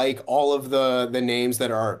just like all of the names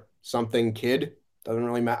that are something kid. Doesn't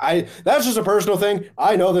really matter. That's just a personal thing.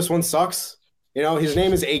 I know this one sucks. His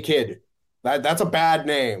name is A Kid. That's a bad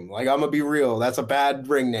name. Like, I'm gonna be real. That's a bad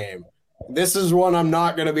ring name. This is one I'm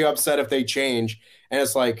not gonna be upset if they change. And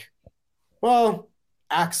it's like, well,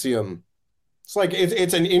 Axiom. It's like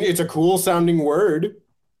it's a cool sounding word.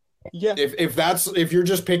 Yeah. If you're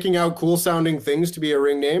just picking out cool sounding things to be a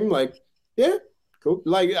ring name, like, yeah, cool.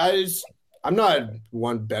 Like I'm not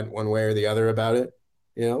bent one way or the other about it.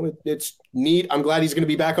 It's neat. I'm glad he's gonna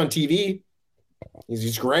be back on TV.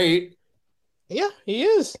 He's great. Yeah, he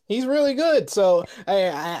is. He's really good. So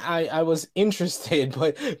I was interested,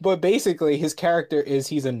 but basically his character is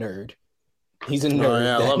he's a nerd. He's a nerd. Oh,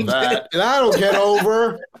 yeah, I love that. That'll get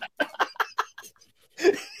over.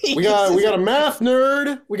 We got a math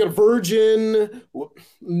nerd. We got a virgin.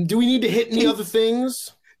 Do we need to hit any other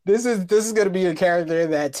things? This is gonna be a character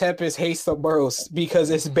that Tempest hates the most because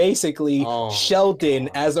it's basically Sheldon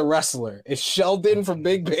as a wrestler. It's Sheldon from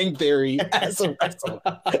Big Bang Theory as a wrestler.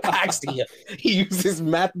 Actually, he uses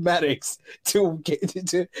mathematics to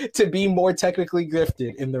be more technically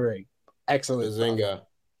gifted in the ring. Excellent. Zinga.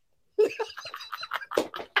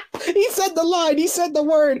 He said the line. He said the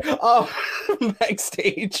word.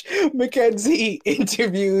 Backstage, Mackenzie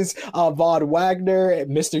interviews Von Wagner,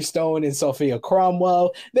 Mr. Stone, and Sophia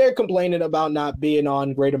Cromwell. They're complaining about not being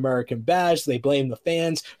on Great American Bash. They blame the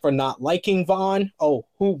fans for not liking Von. Oh,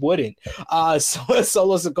 who wouldn't?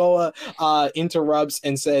 Solo Sikoa interrupts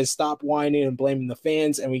and says, "Stop whining and blaming the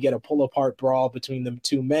fans." And we get a pull-apart brawl between the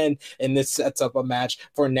two men. And this sets up a match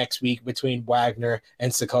for next week between Wagner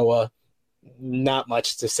and Sikoa. Not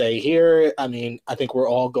much to say here. I mean, I think we're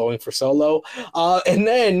all going for Solo. And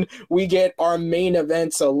then we get our main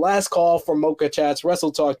event. So last call for Mocha Chats,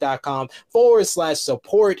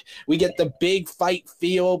 WrestleTalk.com/support. We get the big fight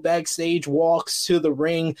feel. Backstage walks to the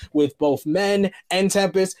ring with both men and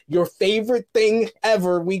Tempest. Your favorite thing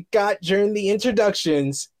ever we got during the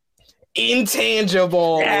introductions.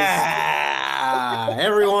 Intangibles. Yeah.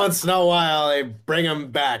 Every once in a while, they bring them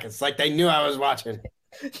back. It's like they knew I was watching.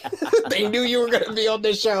 They knew you were going to be on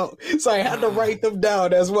the show, so I had to write them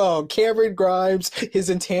down as well. Cameron Grimes, his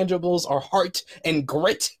intangibles are heart and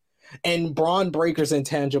grit, and Bron Breakker's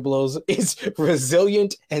intangibles is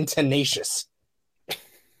resilient and tenacious.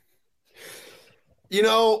 You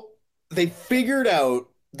know, they figured out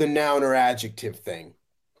the noun or adjective thing,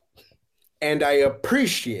 and I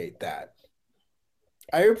appreciate that.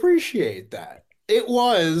 It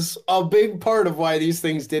was a big part of why these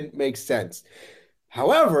things didn't make sense.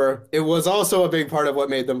 However, it was also a big part of what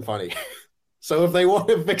made them funny. So if they want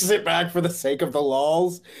to fix it back for the sake of the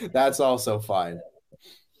lols, that's also fine.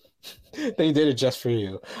 They did it just for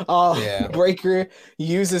you. Breakker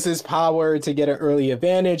uses his power to get an early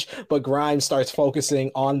advantage, but Grimes starts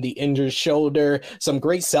focusing on the injured shoulder. Some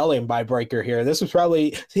great selling by Breakker here. This was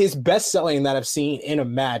probably his best selling that I've seen in a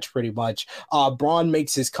match, pretty much. Braun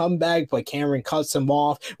makes his comeback, but Cameron cuts him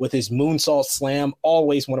off with his moonsault slam.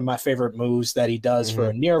 Always one of my favorite moves that he does for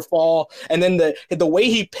a near fall. And then the way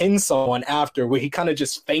he pins someone after, where he kind of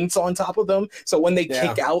just feints on top of them. So when they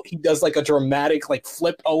kick out, he does like a dramatic like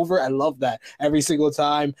flip over. I love that every single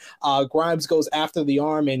time. Grimes goes after the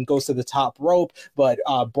arm and goes to the top rope, but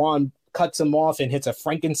Braun cuts him off and hits a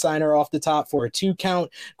Frankensteiner off the top for a 2 count.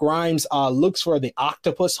 Grimes looks for the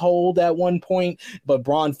octopus hold at one point, but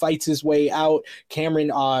Braun fights his way out.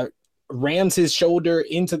 Cameron rams his shoulder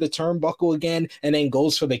into the turnbuckle again and then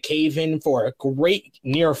goes for the cave-in for a great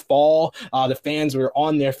near fall. The fans were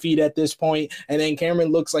on their feet at this point, and then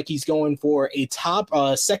Cameron looks like he's going for a top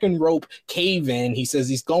second rope cave-in. He says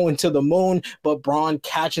he's going to the moon, but Braun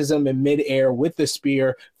catches him in midair with the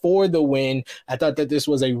spear for the win. I thought that this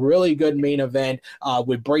was a really good main event,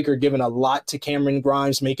 with Breakker giving a lot to Cameron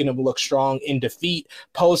Grimes, making him look strong in defeat.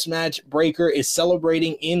 Post-match, Breakker is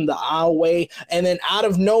celebrating in the aisleway, and then out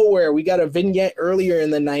of nowhere, we got a vignette earlier in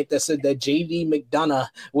the night that said that JD McDonough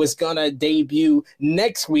was gonna debut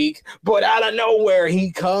next week, but out of nowhere,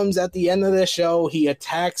 he comes at the end of the show. He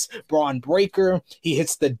attacks Braun Breakker. He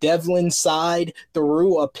hits the Devlin side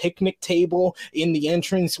through a picnic table in the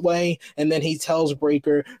entranceway, and then he tells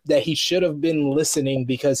Breakker that he should have been listening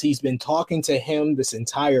because he's been talking to him this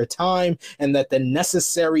entire time, and that the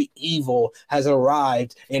necessary evil has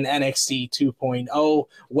arrived in NXT 2.0.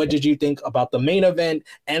 What did you think about the main event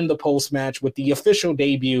and the post-match with the official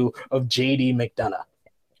debut of JD McDonough?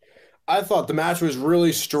 I thought the match was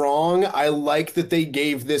really strong. I like that they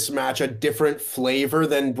gave this match a different flavor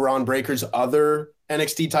than Bron Breakker's other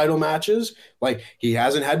NXT title matches. Like, he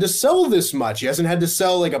hasn't had to sell this much. He hasn't had to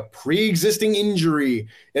sell like a pre-existing injury,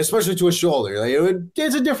 especially to a shoulder. Like,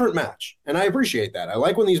 it's a different match, and I appreciate that. I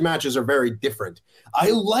like when these matches are very different.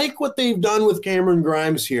 I like what they've done with Cameron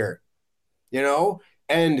Grimes here, you know?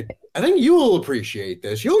 And I think you will appreciate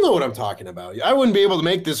this. You'll know what I'm talking about. I wouldn't be able to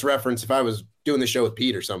make this reference if I was doing the show with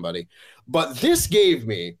Pete or somebody. But this gave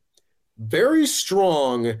me very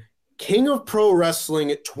strong King of Pro Wrestling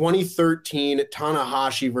 2013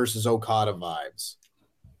 Tanahashi versus Okada vibes,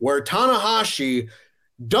 where Tanahashi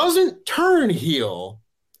doesn't turn heel,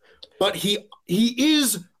 but he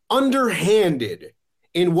is underhanded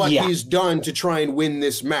in what he's done to try and win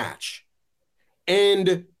this match.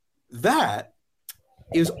 And that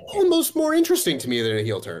is almost more interesting to me than a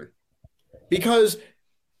heel turn. Because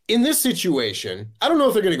in this situation, I don't know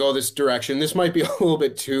if they're going to go this direction. This might be a little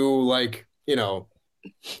bit too, like, you know,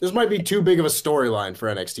 this might be too big of a storyline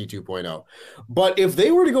for NXT 2.0. But if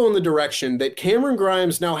they were to go in the direction that Cameron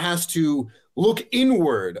Grimes now has to look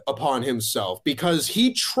inward upon himself because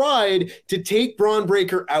he tried to take Bron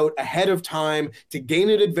Breakker out ahead of time to gain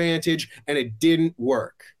an advantage, and it didn't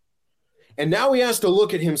work. And now he has to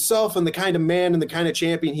look at himself and the kind of man and the kind of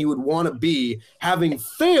champion he would want to be, having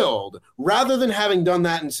failed, rather than having done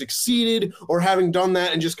that and succeeded, or having done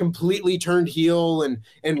that and just completely turned heel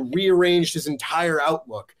and rearranged his entire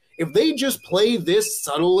outlook. If they just play this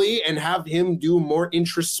subtly and have him do more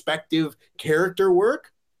introspective character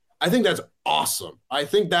work, I think that's awesome. I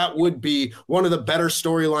think that would be one of the better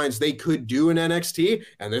storylines they could do in NXT.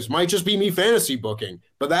 And this might just be me fantasy booking,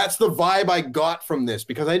 but that's the vibe I got from this,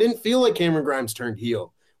 because I didn't feel like Cameron Grimes turned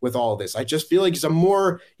heel with all this. I just feel like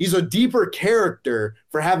he's a deeper character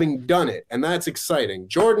for having done it. And that's exciting.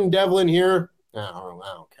 Jordan Devlin here. I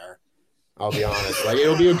don't care. I'll be honest. Like,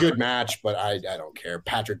 it'll be a good match, but I don't care.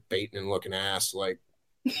 Patrick Bateman looking ass. Like,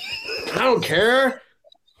 I don't care.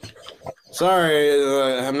 Sorry,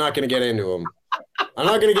 I'm not going to get into him. I'm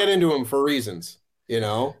not going to get into him for reasons, you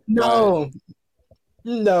know? No.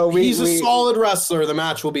 He's a solid wrestler. The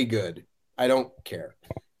match will be good. I don't care.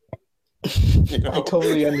 You know? I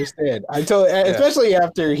totally understand. Especially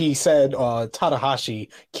after he said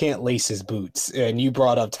Tanahashi can't lace his boots, and you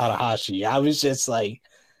brought up Tanahashi. I was just like,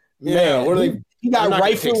 man, what are they? He got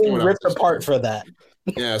rightfully ripped apart for that.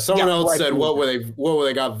 Yeah, someone else said, what were they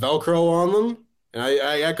got Velcro on them? And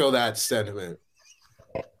I echo that sentiment.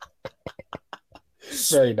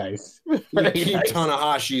 Very nice. Keep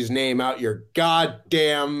Tanahashi's name out your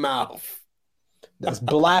goddamn mouth. That's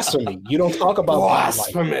blasphemy. You don't talk about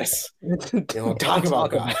blasphemous. You don't talk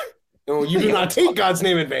about God. No, you do not take God's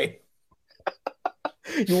name in vain.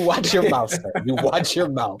 You watch your mouth, sir. You watch your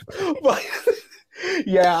mouth. But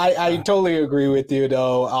yeah, I totally agree with you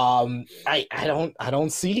though. I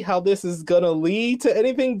don't see how this is gonna lead to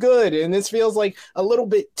anything good, and this feels like a little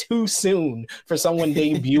bit too soon for someone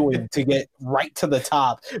debuting to get right to the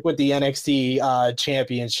top with the NXT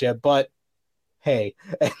championship. But hey,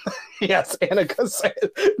 yes, Annika said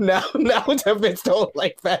now Devins don't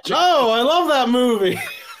like Patrick. Oh, I love that movie.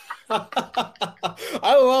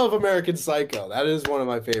 I love American Psycho. That is one of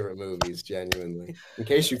my favorite movies, genuinely. In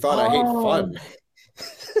case you thought I hate fun.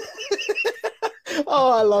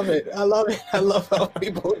 Oh, I love it. I love how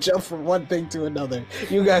people jump from one thing to another.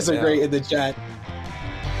 You guys are great in the chat.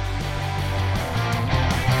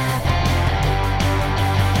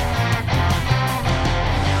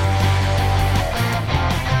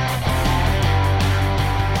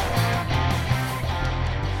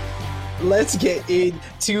 Let's get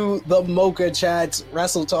into the Mocha Chats,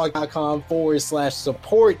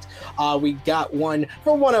 WrestleTalk.com/support. We got one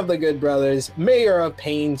from one of the good brothers, Mayor of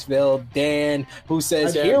Painesville, Dan, who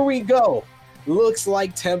says, "Here we go. Looks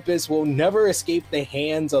like Tempest will never escape the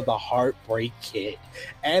hands of the Heartbreak Kid.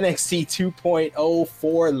 NXT 2.0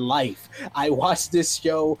 for life. I watched this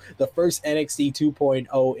show, the first NXT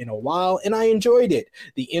 2.0 in a while, and I enjoyed it.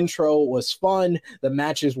 The intro was fun. The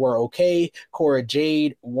matches were okay. Cora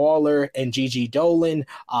Jade, Waller, and Gigi Dolan.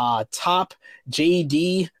 Top.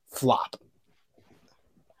 JD, flop."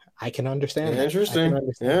 I can understand. Interesting.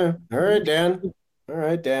 Yeah. All right, Dan. All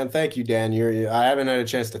right, Dan. Thank you, Dan. I haven't had a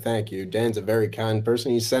chance to thank you. Dan's a very kind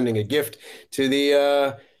person. He's sending a gift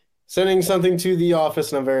to sending something to the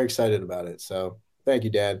office, and I'm very excited about it. So thank you,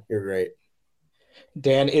 Dan. You're great.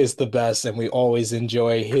 Dan is the best, and we always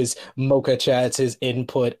enjoy his Mocha Chats, his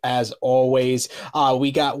input as always.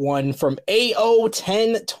 We got one from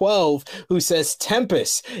AO1012 who says,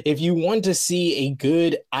 "Tempest, if you want to see a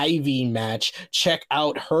good Ivy match, check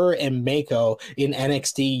out her and Mako in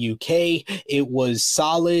NXT UK. It was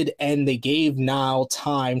solid, and they gave Now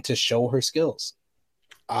time to show her skills."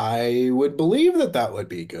 I would believe that would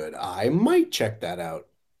be good. I might check that out.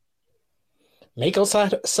 Mako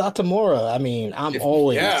Satomura. I mean, I'm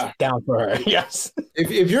always down for her. Yes.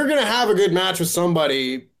 If you're going to have a good match with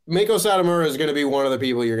somebody, Mako Satomura is going to be one of the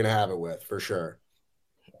people you're going to have it with, for sure.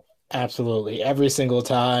 Absolutely. Every single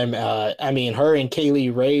time. I mean, her and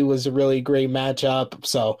Kaylee Ray was a really great matchup.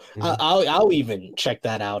 So I'll even check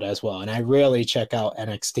that out as well. And I rarely check out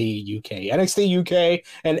NXT UK. NXT UK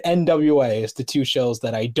and NWA is the two shows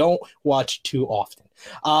that I don't watch too often.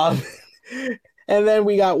 And then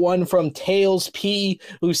we got one from Tails P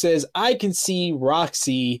who says, "I can see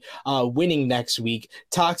Roxy winning next week.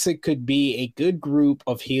 Toxic could be a good group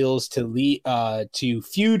of heels to lead to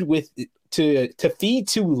feud with to feed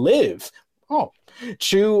to live." Oh,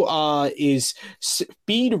 Chu is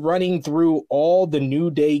speed running through all the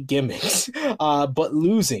New Day gimmicks, but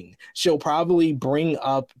losing. She'll probably bring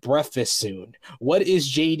up breakfast soon. What is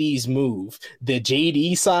JD's move? The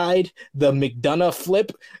JD side? The McDonough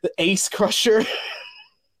flip? The Ace Crusher?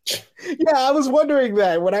 Yeah, I was wondering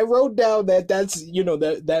that when I wrote down that that's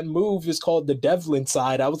that move is called the Devlin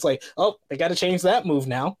side. I was like, oh, they got to change that move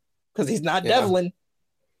now because he's not Yeah. Devlin.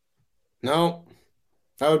 No,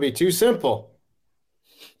 that would be too simple.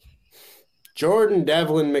 Jordan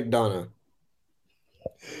Devlin McDonough.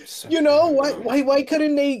 You know why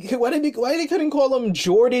couldn't they couldn't call him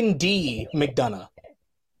Jordan D McDonough?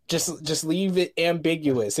 Just leave it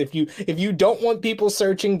ambiguous. If you don't want people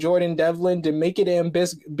searching Jordan Devlin, to make it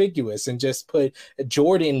ambiguous and just put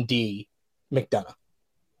Jordan D McDonough.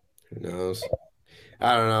 Who knows?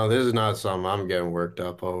 I don't know. This is not something I'm getting worked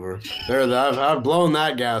up over. I've blown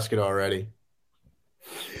that gasket already.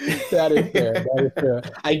 That is fair. That is fair.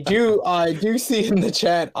 I do see in the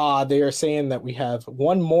chat they are saying that we have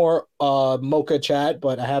one more Mocha chat,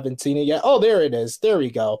 but I haven't seen it yet. Oh, there it is. There we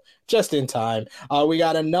go. Just in time. We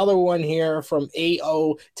got another one here from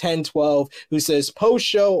AO1012 who says post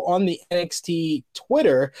show on the NXT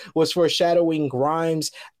Twitter was foreshadowing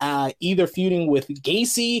Grimes either feuding with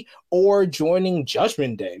Gacy or joining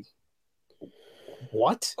Judgment Day.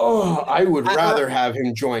 What? Oh, I would rather have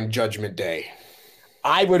him join Judgment Day.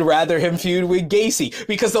 I would rather him feud with Gacy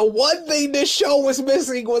because the one thing this show was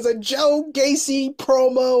missing was a Joe Gacy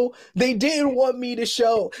promo. They didn't want me to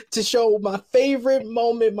show my favorite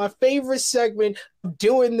moment, my favorite segment of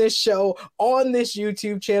doing this show on this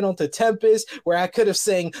YouTube channel to Tempest, where I could have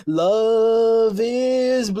sang "Love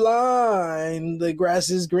is blind, the grass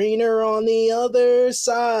is greener on the other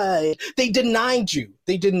side." They denied you.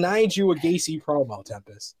 They denied you a Gacy promo,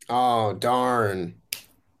 Tempest. Oh, darn.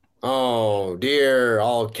 Oh, dear.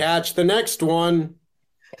 I'll catch the next one.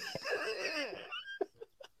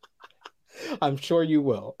 I'm sure you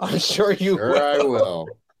will. I'm sure you will. Sure, I will.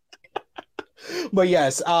 But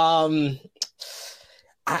yes, I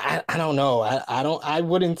don't know. I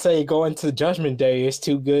wouldn't say going to Judgment Day is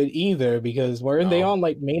too good either, because weren't they on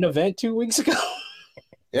like main event 2 weeks ago?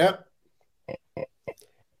 Yep.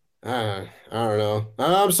 I don't know.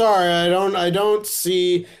 I'm sorry. I don't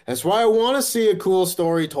see. That's why I want to see a cool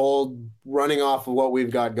story told running off of what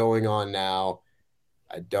we've got going on now.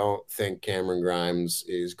 I don't think Cameron Grimes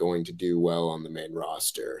is going to do well on the main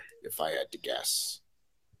roster, if I had to guess.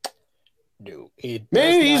 No,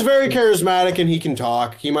 maybe he's very charismatic and he can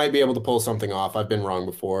talk. He might be able to pull something off. I've been wrong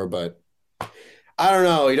before, but I don't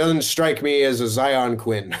know. He doesn't strike me as a Zion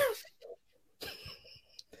Quinn.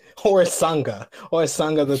 Or Sangha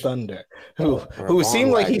the Thunder, who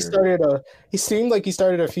seemed like he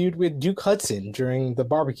started a feud with Duke Hudson during the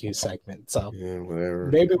barbecue segment. So yeah,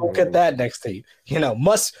 whatever. Maybe we'll get that next week.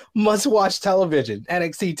 Must watch television,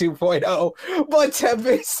 NXT 2.0. But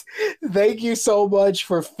Tempest, thank you so much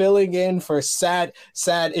for filling in for Sat.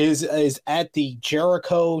 Sat is at the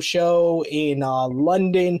Jericho show in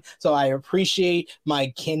London, so I appreciate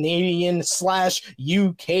my Canadian /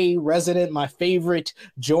 UK resident, my favorite,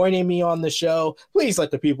 joining me on the show. Please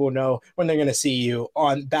let the people know when they're going to see you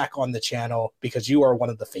back on the channel, because you are one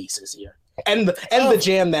of the faces here. And the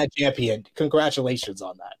Jam That Champion. Congratulations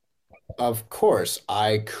on that. Of course.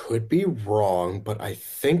 I could be wrong, but I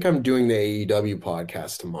think I'm doing the AEW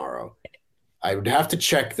podcast tomorrow. I would have to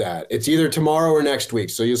check that. It's either tomorrow or next week.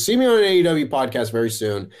 So you'll see me on an AEW podcast very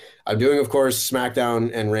soon. I'm doing, of course,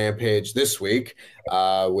 SmackDown and Rampage this week,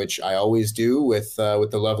 which I always do with the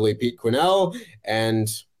lovely Pete Quinnell. And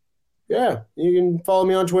yeah, you can follow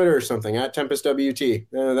me on Twitter or something at TempestWT.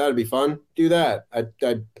 That'd be fun. Do that.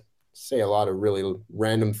 I'd say a lot of really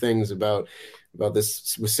random things about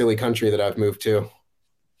this silly country that I've moved to.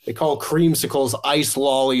 They call creamsicles ice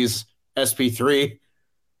lollies, SP3.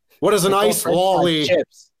 What is an ice lolly?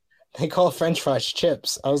 They call French fries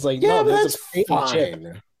chips. I was like, yeah, no, there's that's a potato fine.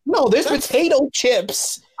 chip. No, there's potato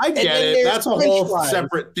chips. I get it. That's a whole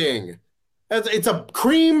separate thing. It's a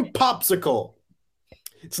cream popsicle.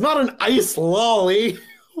 It's not an ice lolly.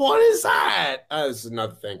 What is that? This is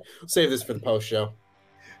another thing. Save this for the post show.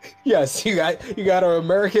 Yes, you got an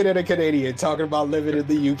American and a Canadian talking about living in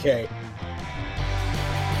the UK.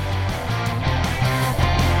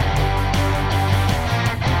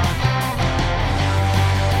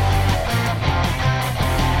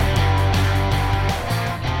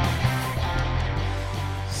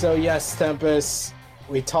 So yes, Tempest,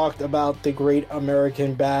 we talked about the Great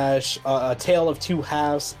American Bash, a tale of two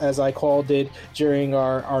halves, as I called it, during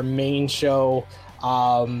our main show.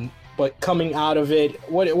 But coming out of it,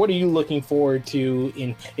 what are you looking forward to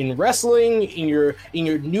in wrestling, in your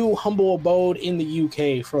new humble abode in the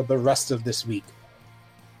UK for the rest of this week?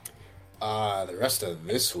 The rest of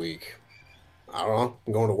this week, I don't know.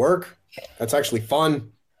 I'm going to work. That's actually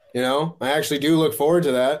fun. I actually do look forward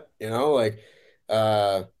to that.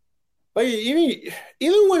 Like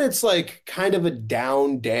even when it's like kind of a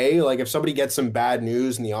down day, like if somebody gets some bad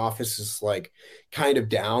news and the office is like kind of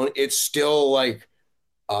down, it's still like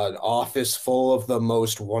an office full of the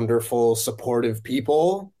most wonderful, supportive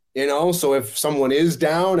people, you know? So if someone is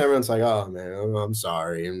down, everyone's like, oh man, I'm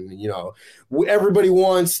sorry. And, you know, everybody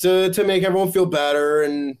wants to make everyone feel better.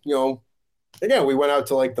 And, you know, again, we went out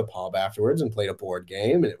to like the pub afterwards and played a board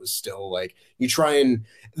game. And it was still like, you try and,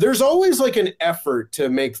 there's always like an effort to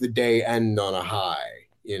make the day end on a high,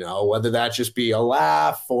 you know, whether that just be a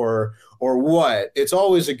laugh or what. It's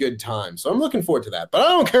always a good time. So I'm looking forward to that. But I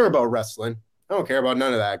don't care about wrestling. I don't care about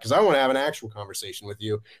none of that because I want to have an actual conversation with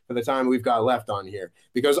you for the time we've got left on here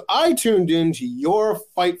because I tuned into your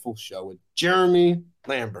Fightful show with Jeremy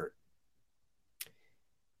Lambert.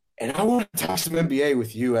 And I want to talk some NBA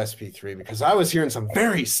with you, SP3, because I was hearing some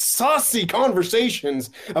very saucy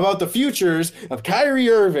conversations about the futures of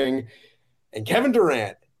Kyrie Irving and Kevin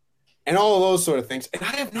Durant and all of those sort of things. And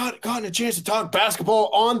I have not gotten a chance to talk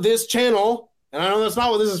basketball on this channel. And I know that's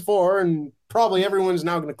not what this is for. And probably everyone's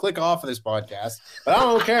now going to click off of this podcast. But I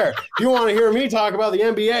don't care. If you want to hear me talk about the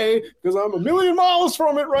NBA, because I'm a million miles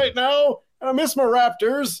from it right now, and I miss my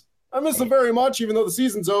Raptors. I miss them very much, even though the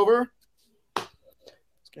season's over.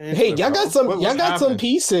 Hey, y'all got some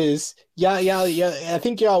pieces. Yeah. I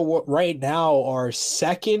think y'all right now are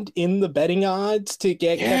second in the betting odds to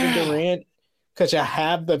get Kevin Durant because you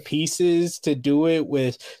have the pieces to do it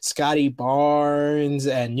with Scotty Barnes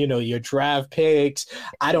and, you know, your draft picks.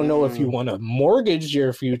 I don't know if you want to mortgage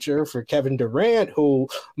your future for Kevin Durant, who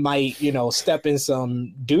might, you know, step in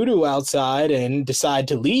some doo-doo outside and decide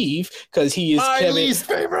to leave because he is my least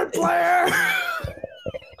favorite player.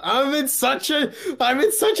 I'm in such a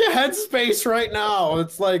headspace right now.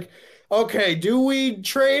 It's like, okay, do we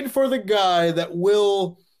trade for the guy that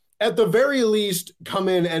will, at the very least, come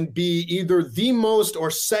in and be either the most or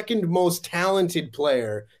second most talented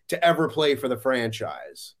player to ever play for the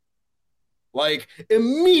franchise? Like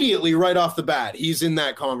immediately right off the bat, he's in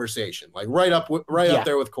that conversation. Like right up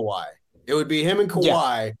there with Kawhi. It would be him and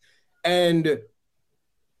Kawhi. And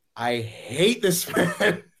I hate this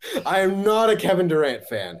man. I am not a Kevin Durant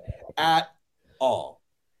fan at all.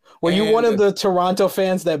 Were you one of the Toronto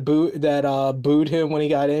fans that booed him when he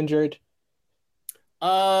got injured?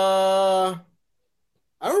 I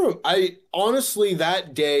don't know. I honestly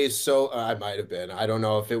that day, so I might have been. I don't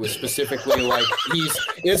know if it was specifically like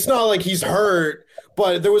it's not like he's hurt,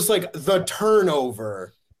 but there was like the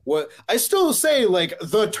turnover. What I still say, like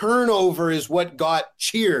the turnover is what got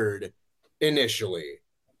cheered initially.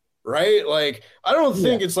 Right? Like, I don't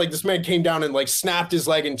think it's like this man came down and like snapped his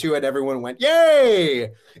leg in two and everyone went,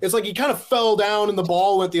 yay! It's like he kind of fell down and the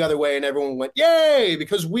ball went the other way and everyone went, yay!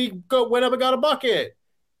 Because we went up and got a bucket.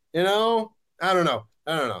 You know? I don't know.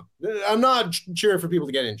 I'm not cheering for people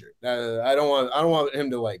to get injured. I don't want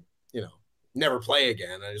him to like, you know, never play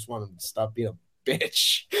again. I just want him to stop being a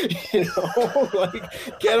bitch. You know?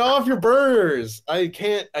 Like, get off your burners. I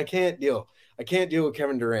can't deal. I can't deal with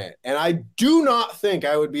Kevin Durant. And I do not think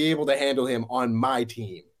I would be able to handle him on my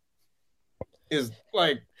team. Is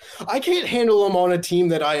like, I can't handle him on a team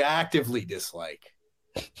that I actively dislike.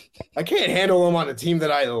 I can't handle him on a team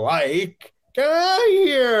that I like. Get out of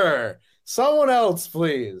here. Someone else,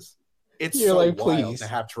 please. It's so like, wild to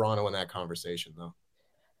have Toronto in that conversation, though.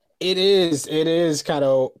 It is kind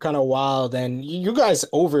of wild, and you guys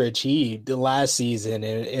overachieved the last season,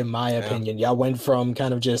 in my opinion. Y'all went from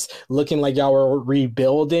kind of just looking like y'all were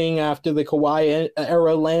rebuilding after the Kawhi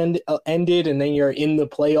era ended, and then you're in the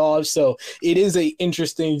playoffs. So it is an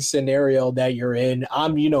interesting scenario that you're in.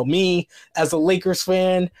 I'm, you know, me as a Lakers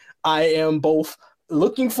fan, I am both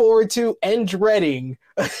looking forward to and dreading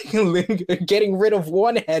getting rid of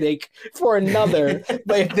one headache for another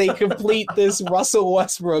if they complete this Russell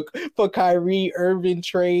Westbrook for Kyrie Irving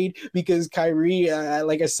trade, because Kyrie,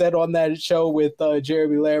 like I said on that show with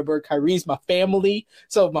Jeremy Lambert, Kyrie's my family,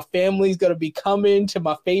 so my family's gonna be coming to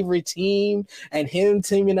my favorite team, and him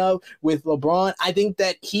teaming up with LeBron, I think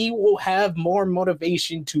that he will have more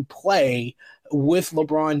motivation to play with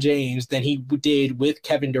LeBron James than he did with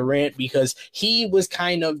Kevin Durant, because he was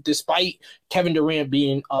kind of, despite Kevin Durant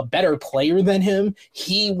being a better player than him,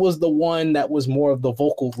 he was the one that was more of the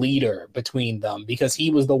vocal leader between them, because he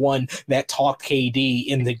was the one that talked KD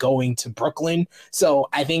into going to Brooklyn. So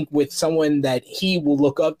I think with someone that he will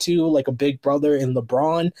look up to, like a big brother in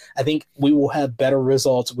LeBron, I think we will have better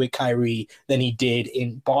results with Kyrie than he did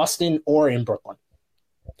in Boston or in Brooklyn.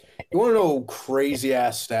 You want to know a crazy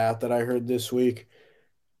ass stat that I heard this week?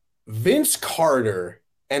 Vince Carter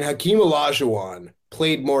and Hakeem Olajuwon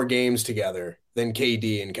played more games together than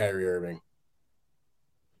KD and Kyrie Irving.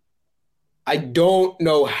 I don't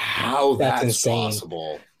know how that's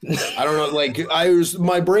possible. I don't know. Like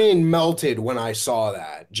my brain melted when I saw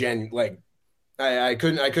that. I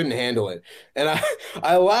couldn't handle it. And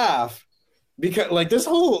I laugh because like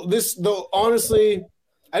honestly,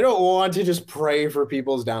 I don't want to just pray for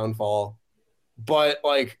people's downfall, but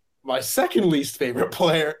like my second least favorite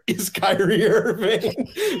player is Kyrie Irving.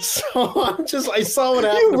 So I saw what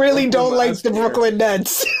happened. You really don't like the Brooklyn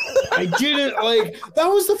Nets. I didn't like, that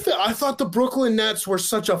was the thing. I thought the Brooklyn Nets were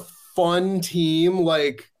such a fun team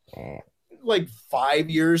like 5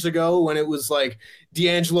 years ago when it was like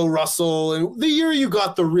D'Angelo Russell and the year you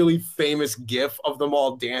got the really famous gif of them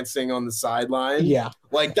all dancing on the sideline. Yeah.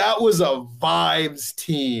 Like that was a vibes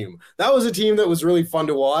team. That was a team that was really fun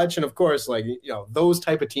to watch. And of course, like, those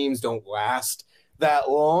type of teams don't last that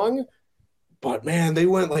long. But man, they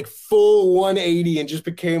went like full 180 and just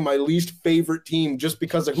became my least favorite team just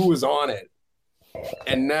because of who was on it.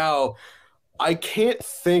 And now I can't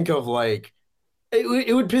think of like,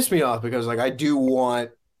 it would piss me off because like I do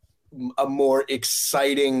want a more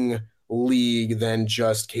exciting league than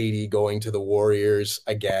just KD going to the Warriors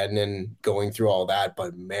again and going through all that.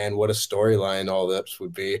 But man, what a storyline all this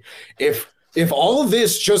would be. If all of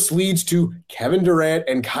this just leads to Kevin Durant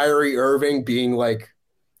and Kyrie Irving being like,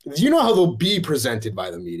 you know how they'll be presented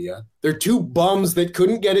by the media. They're two bums that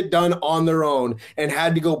couldn't get it done on their own and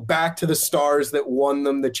had to go back to the stars that won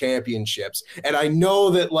them the championships. And I know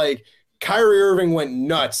that like Kyrie Irving went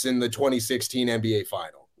nuts in the 2016 NBA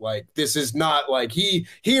final. Like this is not like he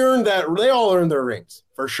earned that. They all earned their rings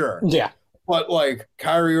for sure. Yeah. But like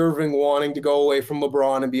Kyrie Irving wanting to go away from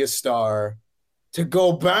LeBron and be a star, to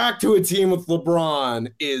go back to a team with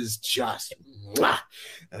LeBron is just,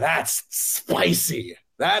 that's spicy.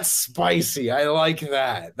 That's spicy. I like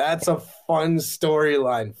that. That's a fun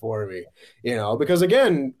storyline for me, because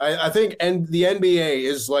again, I think the NBA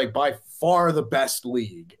is like by far the best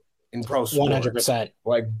league in pro sports. 100%.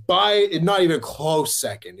 Like not even a close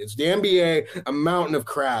second. It's the NBA, a mountain of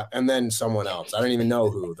crap, and then someone else. I don't even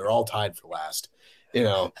know who. They're all tied for last,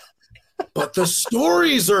 But the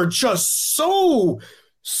stories are just so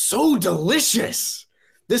delicious.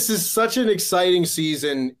 This is such an exciting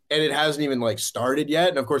season, and it hasn't even like started yet.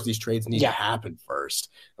 And of course, these trades need to happen first.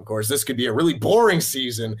 Of course, this could be a really boring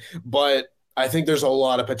season, but I think there's a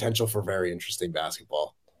lot of potential for very interesting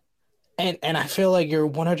basketball. And I feel like you're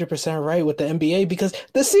 100% right with the NBA because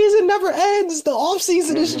the season never ends. The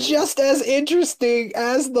offseason is just as interesting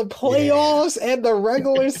as the playoffs and the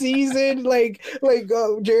regular season. Like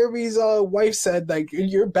Jeremy's wife said, like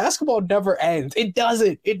your basketball never ends. It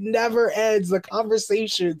doesn't. It never ends. The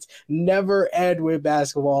conversations never end with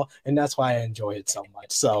basketball, and that's why I enjoy it so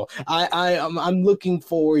much. So I'm looking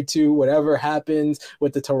forward to whatever happens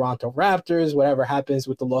with the Toronto Raptors, whatever happens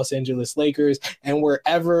with the Los Angeles Lakers, and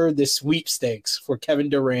wherever this sweepstakes for Kevin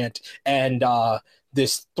Durant and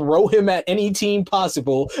this throw him at any team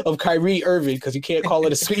possible of Kyrie Irving, because you can't call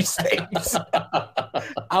it a sweepstakes.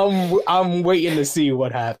 I'm waiting to see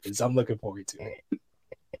what happens. I'm looking forward to it.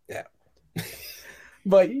 Yeah.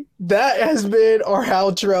 But that has been our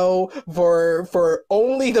outro for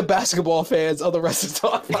only the basketball fans of the Wrestle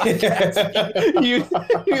Talk podcast.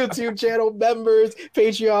 YouTube channel members,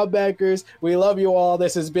 Patreon backers, we love you all.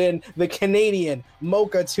 This has been the Canadian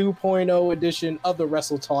Mocha 2.0 edition of the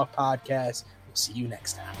Wrestle Talk podcast. We'll see you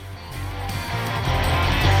next time.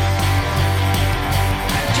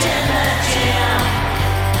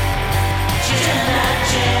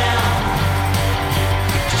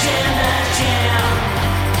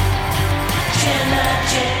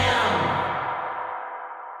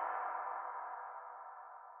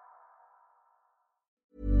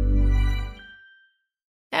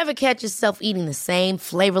 Ever catch yourself eating the same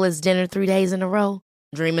flavorless dinner 3 days in a row?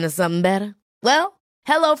 Dreaming of something better? Well,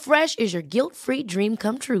 HelloFresh is your guilt-free dream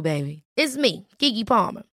come true, baby. It's me, Keke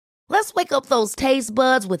Palmer. Let's wake up those taste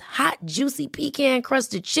buds with hot, juicy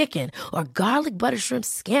pecan-crusted chicken or garlic butter shrimp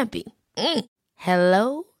scampi.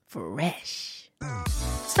 Hello Fresh.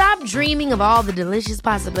 Stop dreaming of all the delicious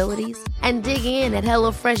possibilities and dig in at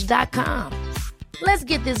HelloFresh.com. Let's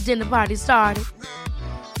get this dinner party started.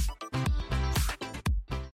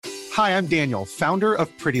 Hi, I'm Daniel, founder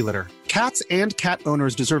of Pretty Litter. Cats and cat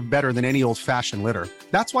owners deserve better than any old-fashioned litter.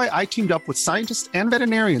 That's why I teamed up with scientists and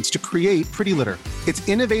veterinarians to create Pretty Litter. Its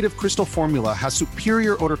innovative crystal formula has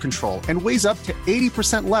superior odor control and weighs up to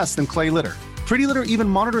 80% less than clay litter. Pretty Litter even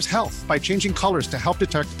monitors health by changing colors to help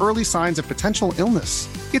detect early signs of potential illness.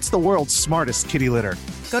 It's the world's smartest kitty litter.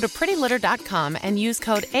 Go to prettylitter.com and use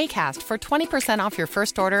code ACAST for 20% off your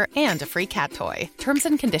first order and a free cat toy. Terms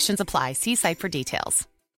and conditions apply. See site for details.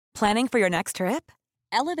 Planning for your next trip?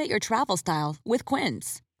 Elevate your travel style with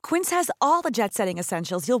Quince. Quince has all the jet-setting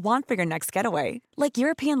essentials you'll want for your next getaway, like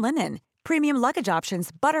European linen, premium luggage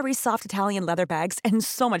options, buttery soft Italian leather bags, and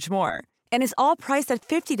so much more. And is all priced at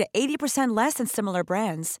 50 to 80% less than similar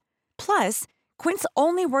brands. Plus, Quince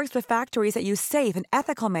only works with factories that use safe and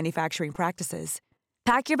ethical manufacturing practices.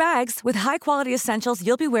 Pack your bags with high-quality essentials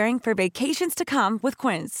you'll be wearing for vacations to come with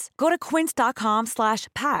Quince. Go to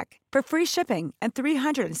quince.com/pack for free shipping and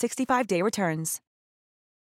 365-day returns.